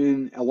turns them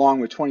in,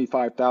 along with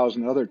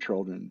 25,000 other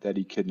children that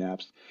he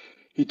kidnaps,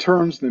 he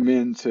turns them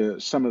into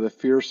some of the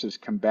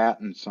fiercest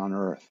combatants on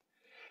earth.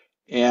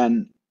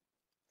 And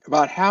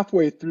about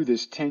halfway through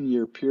this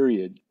 10-year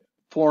period,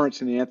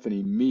 Florence and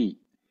Anthony meet,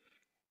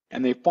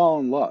 and they fall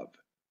in love.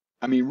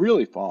 I mean,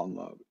 really fall in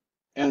love.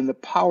 And the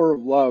power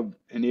of love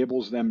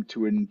enables them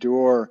to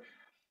endure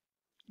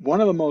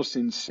one of the most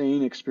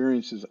insane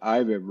experiences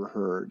I've ever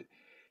heard.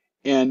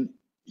 And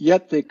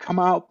yet they come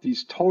out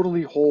these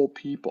totally whole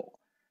people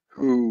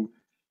who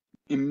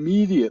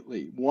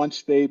immediately,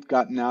 once they've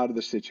gotten out of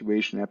the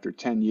situation after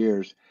 10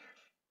 years,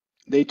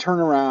 they turn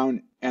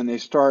around and they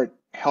start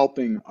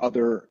helping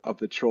other of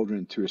the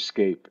children to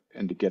escape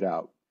and to get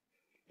out.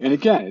 And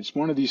again, it's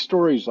one of these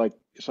stories like,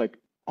 it's like,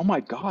 oh my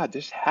God,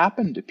 this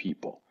happened to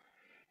people.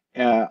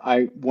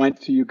 I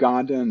went to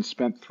Uganda and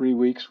spent 3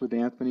 weeks with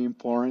Anthony and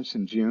Florence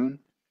in June.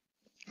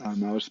 I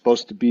was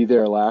supposed to be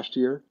there last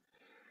year.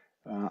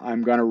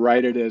 I'm going to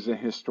write it as a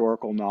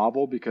historical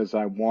novel because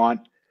I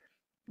want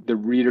the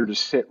reader to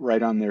sit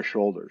right on their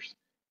shoulders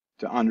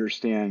to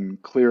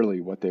understand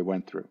clearly what they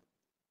went through.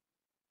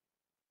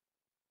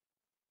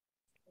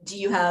 Do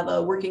you have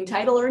a working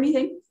title or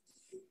anything?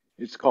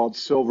 It's called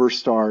Silver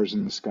Stars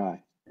in the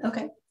Sky.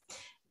 Okay.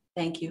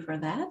 Thank you for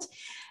that.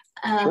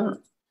 Sure.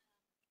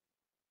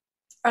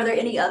 Are there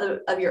any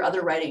other of your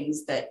other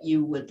writings that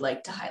you would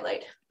like to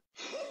highlight?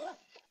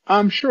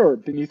 I'm sure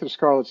Beneath a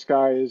Scarlet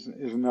Sky is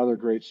another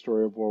great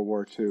story of World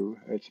War II.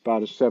 It's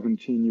about a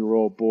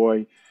 17-year-old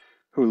boy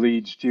who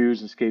leads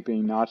Jews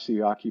escaping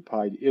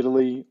Nazi-occupied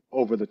Italy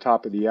over the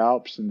top of the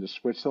Alps into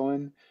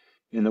Switzerland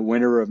in the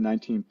winter of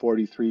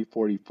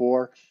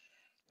 1943-44,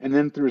 and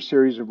then through a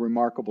series of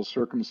remarkable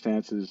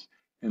circumstances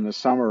in the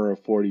summer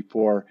of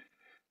 44,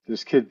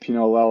 this kid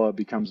Pinolella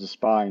becomes a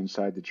spy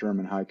inside the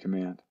German high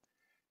command.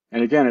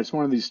 And again, it's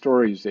one of these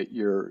stories that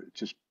you're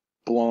just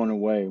blown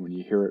away when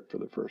you hear it for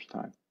the first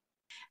time.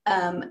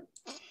 I'm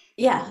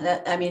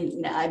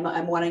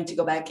wanting to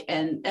go back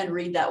and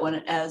read that one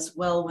as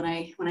well when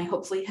I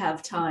hopefully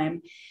have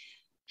time.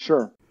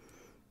 Sure.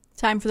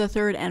 Time for the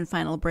third and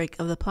final break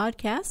of the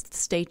podcast.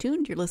 Stay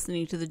tuned. You're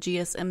listening to the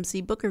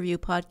GSMC Book Review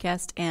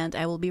Podcast, and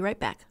I will be right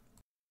back.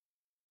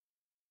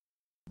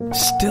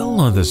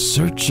 Still on the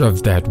search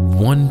of that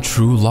one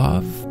true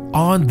love?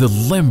 On the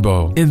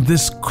limbo in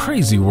this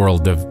crazy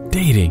world of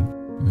dating,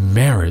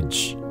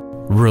 marriage,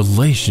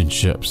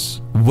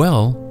 relationships?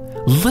 Well,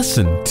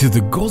 listen to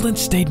the Golden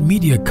State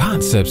Media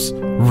Concepts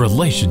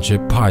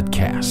Relationship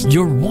Podcast,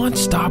 your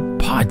one-stop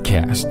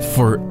podcast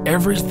for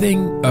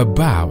everything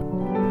about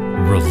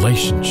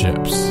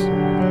relationships.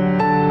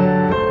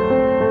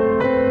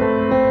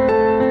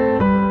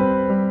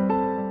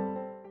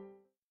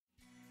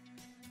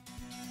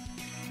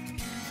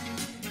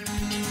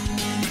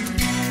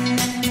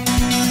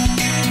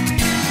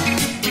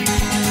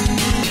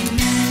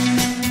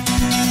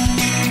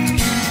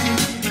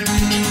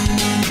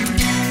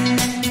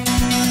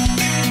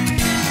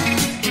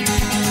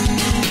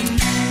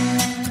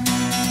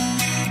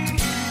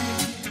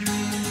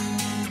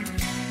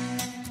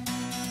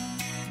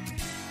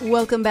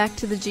 Welcome back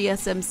to the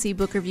GSMC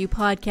Book Review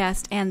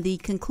Podcast and the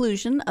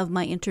conclusion of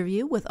my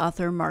interview with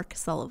author Mark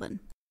Sullivan.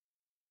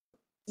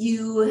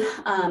 You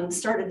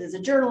started as a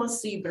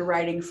journalist, so you've been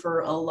writing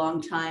for a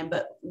long time,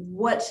 but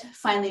what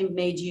finally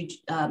made you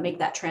make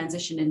that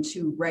transition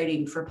into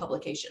writing for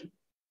publication?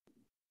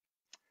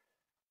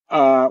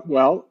 My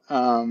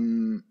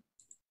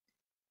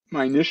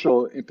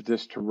initial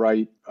impetus to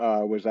write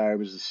was I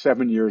was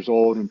 7 years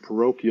old in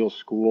parochial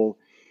school,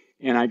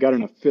 and I got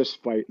in a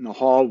fist fight in the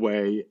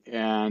hallway,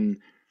 and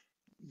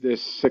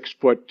this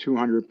 6-foot,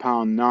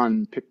 200-pound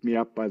nun picked me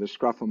up by the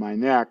scruff of my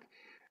neck,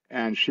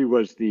 and she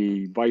was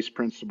the vice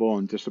principal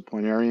and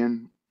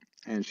disciplinarian,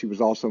 and she was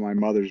also my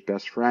mother's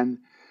best friend.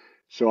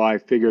 So I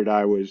figured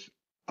I was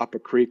up a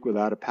creek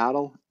without a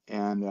paddle,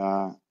 and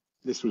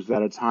this was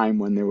at a time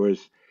when there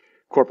was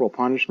corporal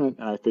punishment,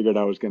 and I figured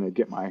I was going to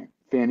get my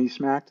fanny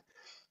smacked.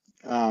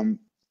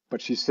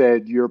 But she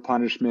said, your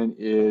punishment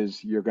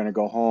is you're going to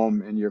go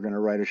home and you're going to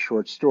write a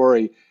short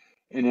story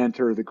and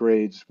enter the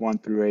grades 1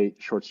 through 8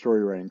 short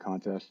story writing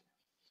contest.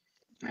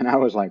 And I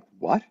was like,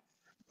 what?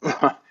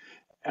 But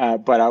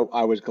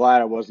I was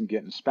glad I wasn't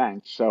getting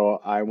spanked. So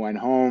I went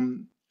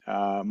home.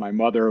 My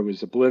mother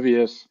was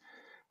oblivious.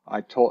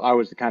 I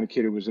was the kind of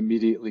kid who was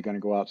immediately going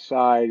to go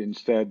outside.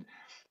 Instead,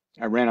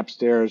 I ran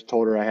upstairs,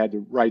 told her I had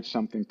to write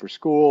something for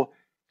school,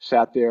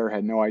 sat there,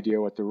 had no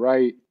idea what to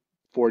write.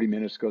 40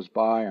 minutes goes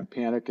by, I'm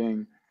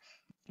panicking,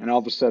 and all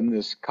of a sudden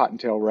this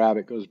cottontail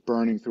rabbit goes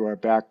burning through our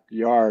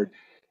backyard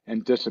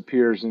and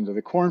disappears into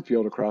the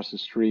cornfield across the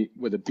street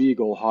with a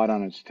beagle hot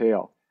on its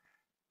tail.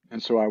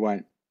 And so I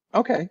went,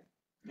 okay.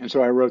 And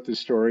so I wrote this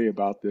story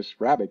about this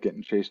rabbit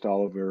getting chased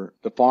all over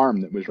the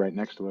farm that was right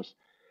next to us,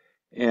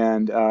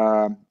 and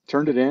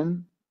turned it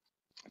in.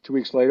 2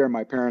 weeks later,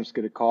 my parents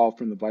get a call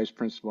from the vice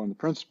principal and the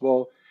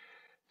principal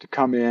to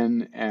come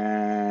in,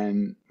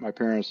 and my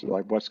parents are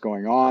like, what's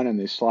going on? And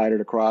they slide it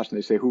across and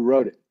they say, who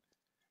wrote it?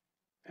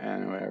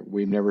 And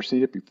we've never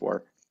seen it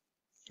before.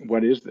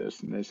 What is this?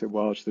 And they said,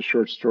 well, it's the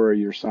short story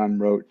your son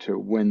wrote to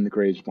win the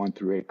grades 1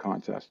 through 8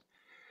 contest.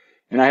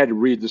 And I had to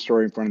read the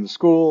story in front of the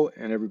school,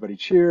 and everybody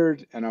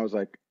cheered. And I was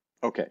like,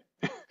 okay,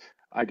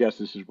 I guess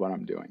this is what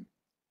I'm doing.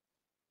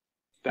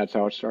 That's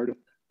how it started.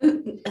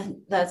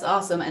 That's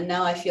awesome. And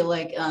now I feel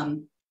like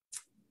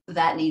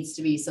that needs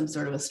to be some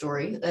sort of a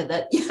story.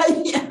 Yeah.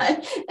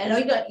 I know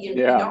you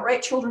don't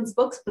write children's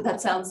books, but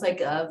that sounds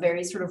like a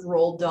very sort of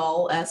Roald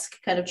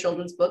Dahl-esque kind of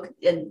children's book,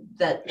 and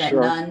that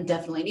Sure. nun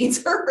definitely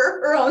needs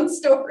her own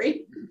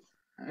story.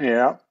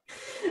 Yeah.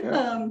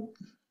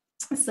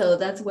 So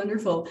that's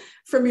wonderful.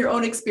 From your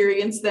own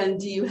experience, then,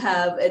 do you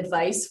have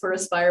advice for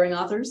aspiring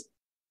authors?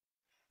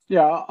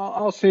 Yeah,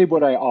 I'll say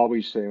what I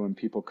always say when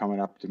people coming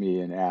up to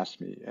me and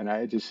ask me, and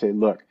I just say,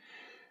 look,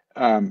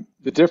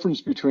 the difference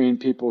between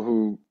people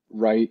who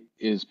write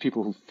is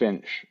people who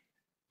finish.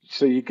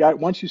 So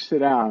once you sit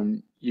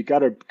down, you got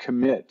to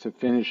commit to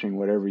finishing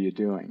whatever you're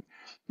doing.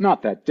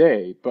 Not that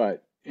day,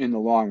 but in the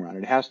long run,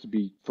 it has to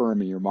be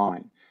firm in your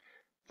mind.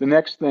 The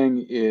next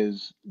thing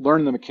is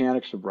learn the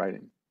mechanics of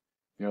writing.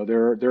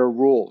 There are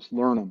rules,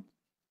 learn them.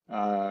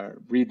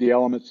 Read The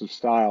Elements of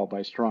Style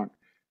by Strunk.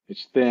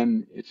 It's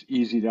thin, it's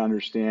easy to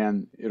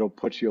understand. It'll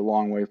put you a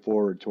long way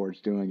forward towards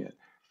doing it.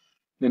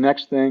 The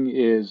next thing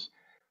is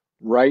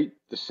write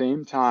the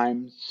same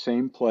time,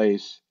 same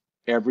place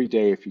every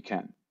day if you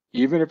can,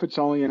 even if it's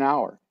only an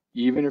hour,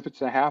 even if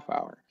it's a half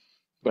hour,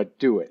 but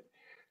do it.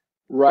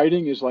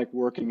 Writing is like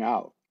working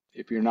out.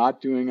 If you're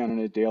not doing it on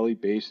a daily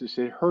basis,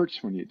 it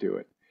hurts when you do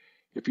it.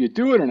 If you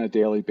do it on a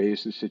daily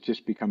basis, it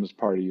just becomes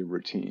part of your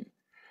routine.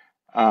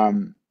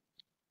 Don't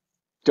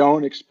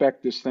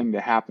expect this thing to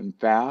happen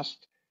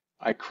fast.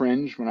 I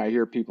cringe when I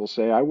hear people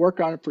say, I work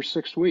on it for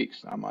 6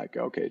 weeks. I'm like,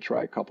 okay,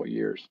 try a couple of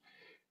years.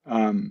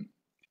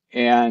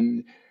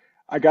 And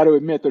I got to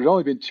admit, there's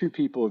only been 2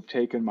 people who've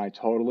taken my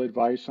total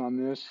advice on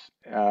this,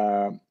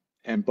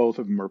 and both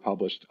of them are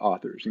published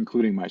authors,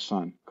 including my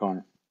son,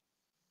 Connor.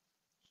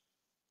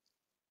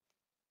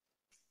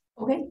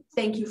 Okay,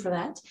 thank you for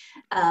that.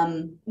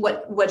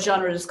 What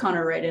genre does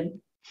Connor write in?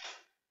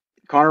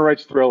 Connor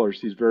writes thrillers.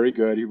 He's very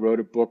good. He wrote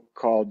a book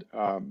called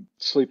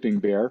Sleeping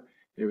Bear.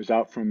 It was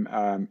out from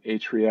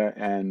Atria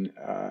and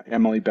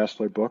Emily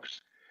Bessler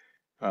Books.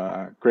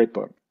 Great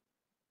book.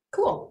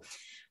 Cool.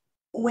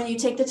 When you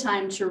take the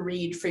time to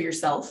read for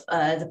yourself,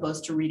 as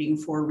opposed to reading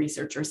for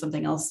research or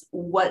something else,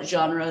 what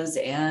genres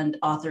and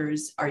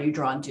authors are you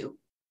drawn to?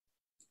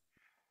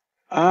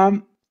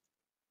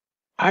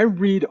 I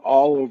read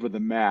all over the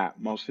map,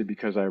 mostly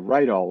because I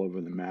write all over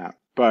the map.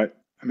 But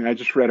I mean, I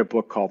just read a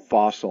book called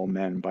Fossil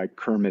Men by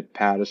Kermit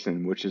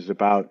Pattison, which is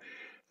about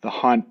the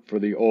hunt for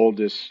the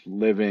oldest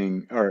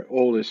living or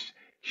oldest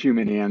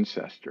human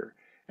ancestor.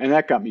 And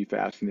that got me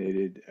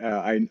fascinated.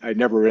 I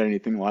never read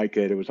anything like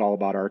it. It was all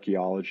about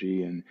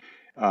archaeology, and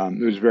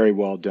it was very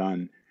well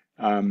done.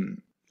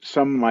 Some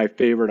of my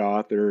favorite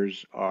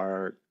authors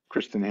are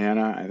Kristen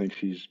Hanna. I think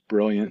she's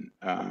brilliant.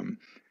 I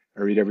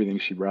read everything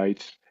she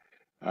writes.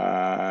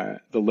 The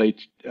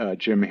late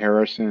Jim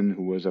Harrison,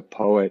 who was a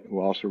poet who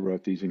also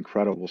wrote these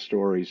incredible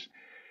stories,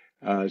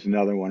 is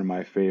another one of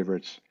my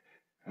favorites.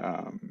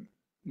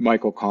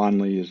 Michael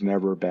Conley is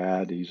never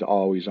bad. He's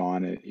always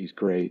on it. He's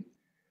great.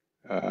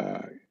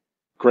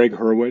 Greg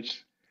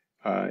Hurwitz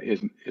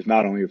is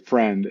not only a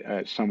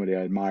friend, somebody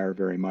I admire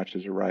very much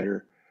as a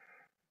writer.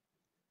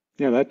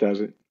 Yeah, that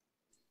does it.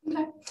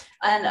 Okay.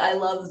 And I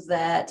love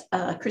that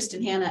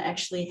Kristen Hanna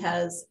actually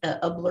has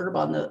a blurb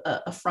on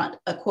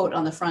a quote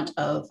on the front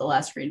of The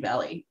Last Green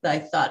Valley. That I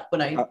thought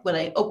when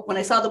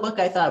I saw the book,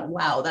 I thought,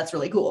 wow, that's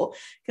really cool,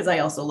 because I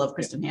also love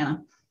Kristen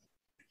Hanna.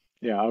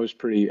 Yeah, I was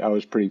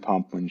pretty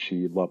pumped when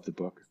she loved the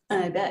book.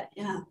 I bet,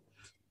 yeah.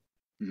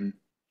 Mm-hmm.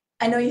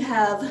 I know you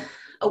have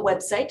a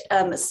website,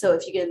 so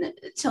if you can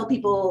tell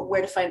people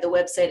where to find the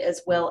website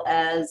as well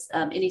as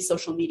any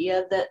social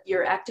media that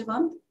you're active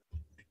on.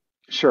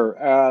 Sure.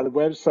 The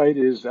website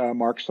is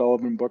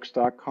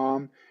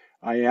marksullivanbooks.com.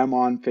 I am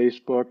on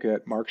Facebook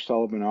at Mark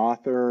Sullivan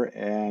Author,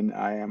 and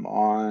I am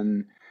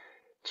on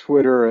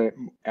Twitter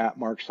at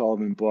Mark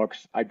Sullivan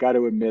Books. I got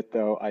to admit,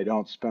 though, I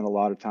don't spend a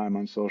lot of time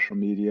on social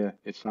media.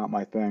 It's not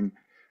my thing.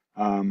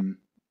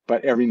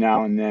 But every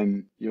now and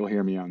then you'll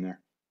hear me on there.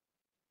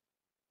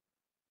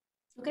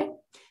 Okay.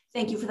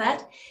 Thank you for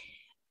that.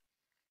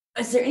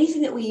 Is there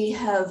anything that we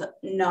have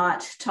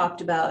not talked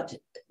about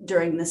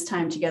during this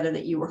time together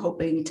that you were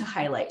hoping to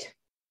highlight?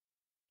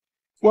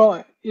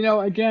 Well,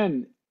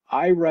 again,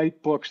 I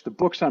write books. The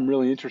books I'm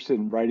really interested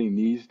in writing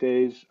these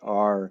days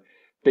are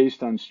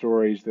based on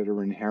stories that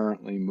are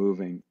inherently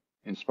moving,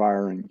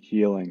 inspiring,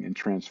 healing, and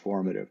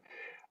transformative.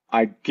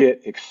 I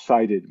get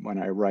excited when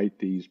I write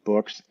these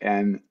books,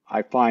 and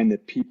I find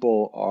that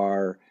people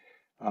are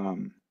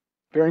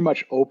very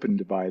much open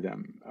to buy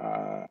them.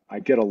 I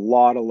get a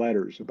lot of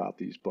letters about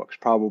these books,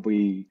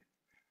 probably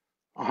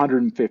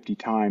 150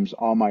 times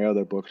all my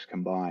other books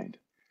combined.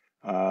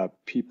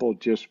 People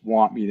just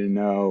want me to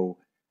know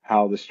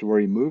how the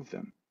story moved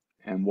them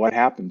and what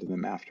happened to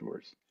them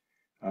afterwards.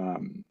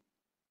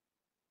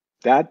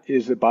 That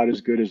is about as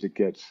good as it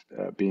gets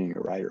being a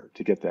writer,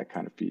 to get that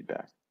kind of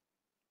feedback.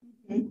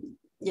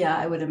 Yeah,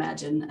 I would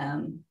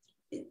imagine,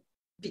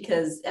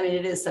 because I mean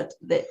it is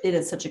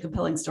such a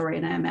compelling story,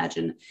 and I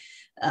imagine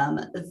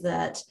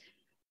that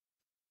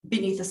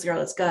Beneath the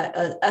Scarlet Sky,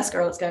 A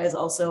Scarlet Sky is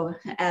also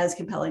as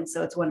compelling.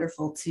 So it's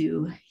wonderful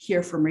to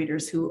hear from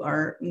readers who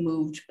are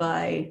moved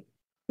by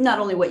not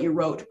only what you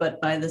wrote,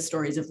 but by the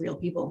stories of real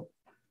people.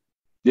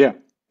 Yeah,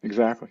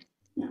 exactly.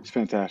 Yeah. It's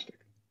fantastic.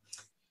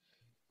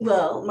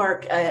 Well,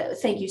 Mark,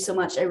 thank you so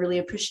much. I really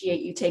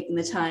appreciate you taking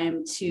the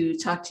time to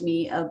talk to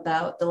me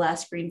about The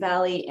Last Green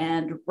Valley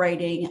and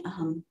writing.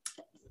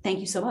 Thank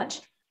you so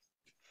much.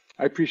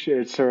 I appreciate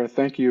it, Sarah.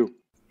 Thank you.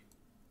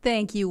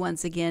 Thank you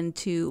once again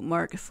to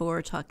Mark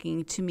for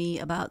talking to me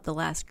about The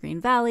Last Green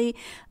Valley,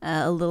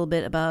 a little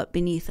bit about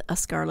Beneath a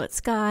Scarlet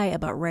Sky,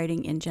 about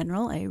writing in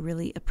general. I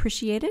really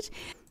appreciate it.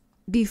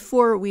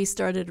 Before we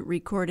started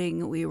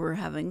recording, we were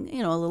having,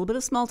 a little bit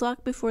of small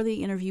talk before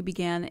the interview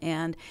began,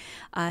 and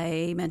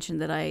I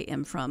mentioned that I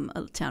am from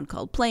a town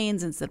called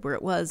Plains and said where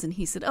it was, and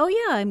he said, oh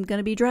yeah, I'm going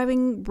to be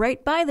driving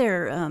right by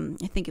there.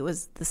 I think it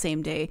was the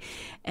same day,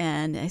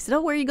 and I said,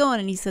 oh, where are you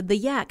going? And he said, the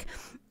Yak.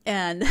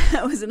 And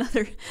that was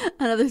another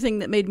thing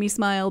that made me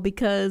smile,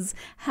 because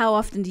how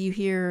often do you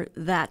hear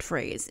that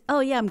phrase?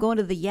 Oh yeah, I'm going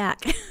to the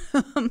Yak.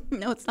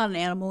 No, it's not an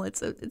animal.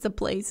 It's a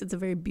place. It's a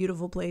very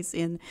beautiful place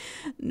in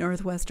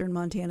northwestern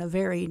Montana,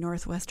 very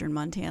northwestern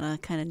Montana,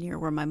 kind of near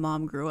where my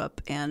mom grew up.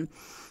 And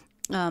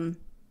I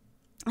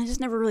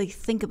just never really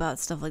think about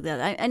stuff like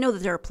that. I know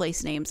that there are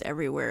place names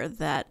everywhere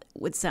that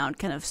would sound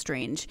kind of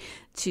strange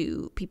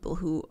to people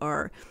who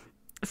are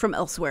from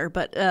elsewhere,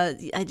 but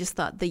I just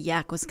thought the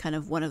Yak was kind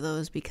of one of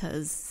those,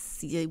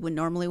 because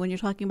normally when you're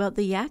talking about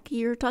the Yak,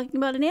 you're talking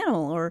about an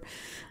animal, or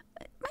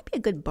it might be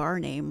a good bar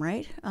name,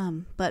 right?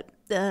 But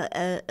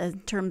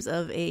in terms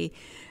of a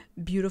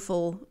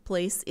beautiful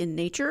place in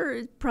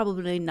nature,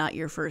 probably not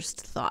your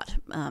first thought.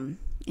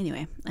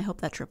 Anyway, I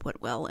hope that trip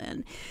went well,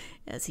 and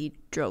as he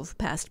drove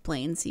past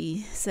Plains,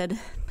 he said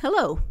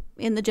hello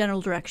in the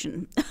general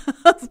direction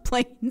of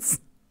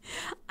Plains.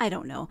 I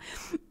don't know.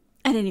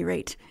 At any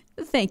rate,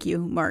 thank you,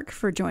 Mark,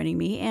 for joining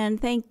me, and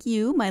thank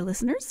you, my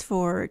listeners,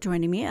 for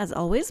joining me, as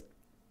always.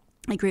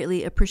 I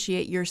greatly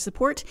appreciate your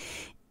support.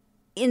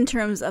 In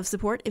terms of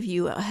support, if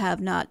you have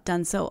not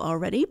done so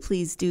already,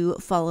 please do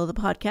follow the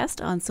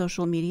podcast on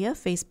social media,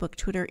 Facebook,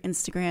 Twitter,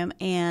 Instagram,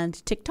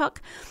 and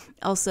TikTok.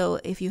 Also,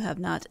 if you have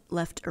not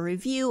left a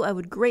review, I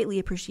would greatly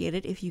appreciate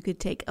it if you could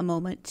take a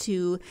moment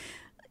to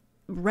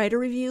write a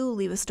review,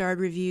 leave a starred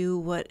review,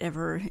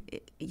 whatever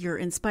you're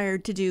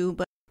inspired to do,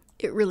 but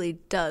it really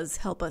does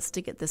help us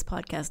to get this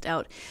podcast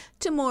out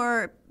to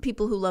more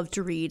people who love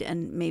to read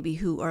and maybe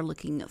who are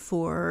looking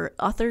for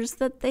authors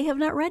that they have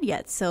not read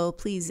yet. So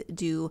please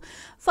do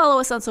follow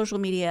us on social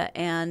media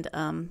and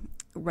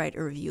write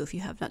a review if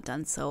you have not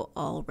done so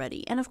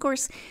already. And of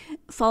course,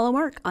 follow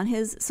Mark on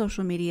his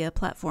social media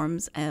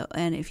platforms.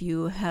 And if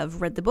you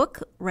have read the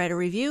book, write a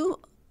review.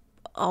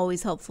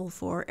 Always helpful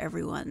for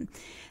everyone.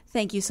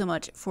 Thank you so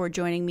much for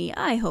joining me.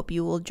 I hope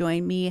you will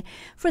join me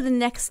for the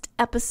next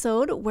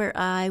episode, where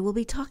I will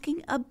be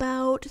talking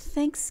about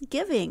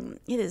Thanksgiving.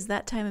 It is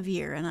that time of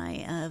year, and I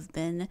have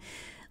been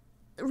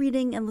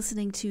reading and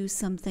listening to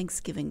some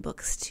Thanksgiving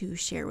books to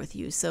share with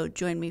you. So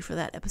join me for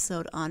that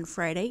episode on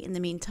Friday. In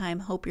the meantime,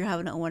 hope you're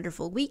having a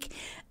wonderful week.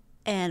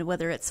 And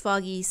whether it's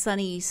foggy,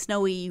 sunny,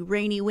 snowy,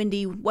 rainy,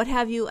 windy, what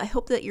have you, I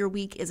hope that your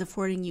week is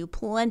affording you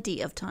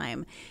plenty of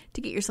time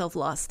to get yourself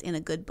lost in a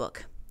good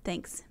book.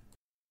 Thanks.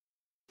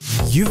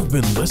 You've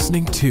been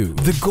listening to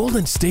the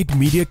Golden State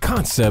Media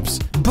Concepts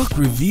Book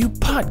Review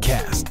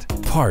Podcast,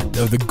 part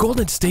of the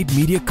Golden State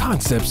Media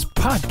Concepts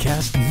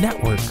Podcast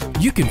Network.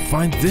 You can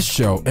find this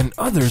show and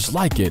others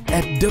like it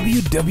at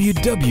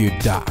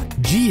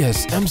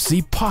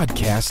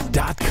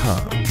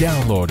www.gsmcpodcast.com.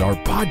 Download our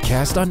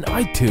podcast on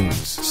iTunes,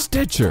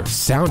 Stitcher,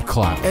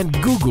 SoundCloud, and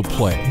Google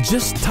Play.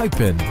 Just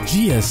type in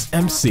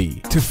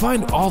GSMC to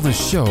find all the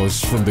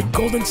shows from the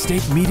Golden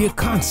State Media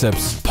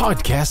Concepts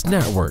Podcast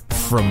Network,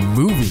 from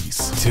movies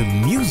to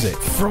music,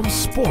 from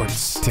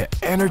sports to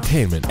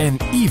entertainment,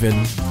 and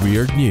even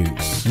weird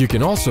news. You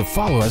can also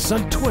follow us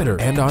on Twitter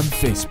and on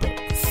Facebook.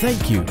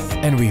 Thank you,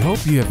 and we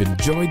hope you have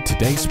enjoyed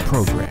today's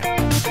program.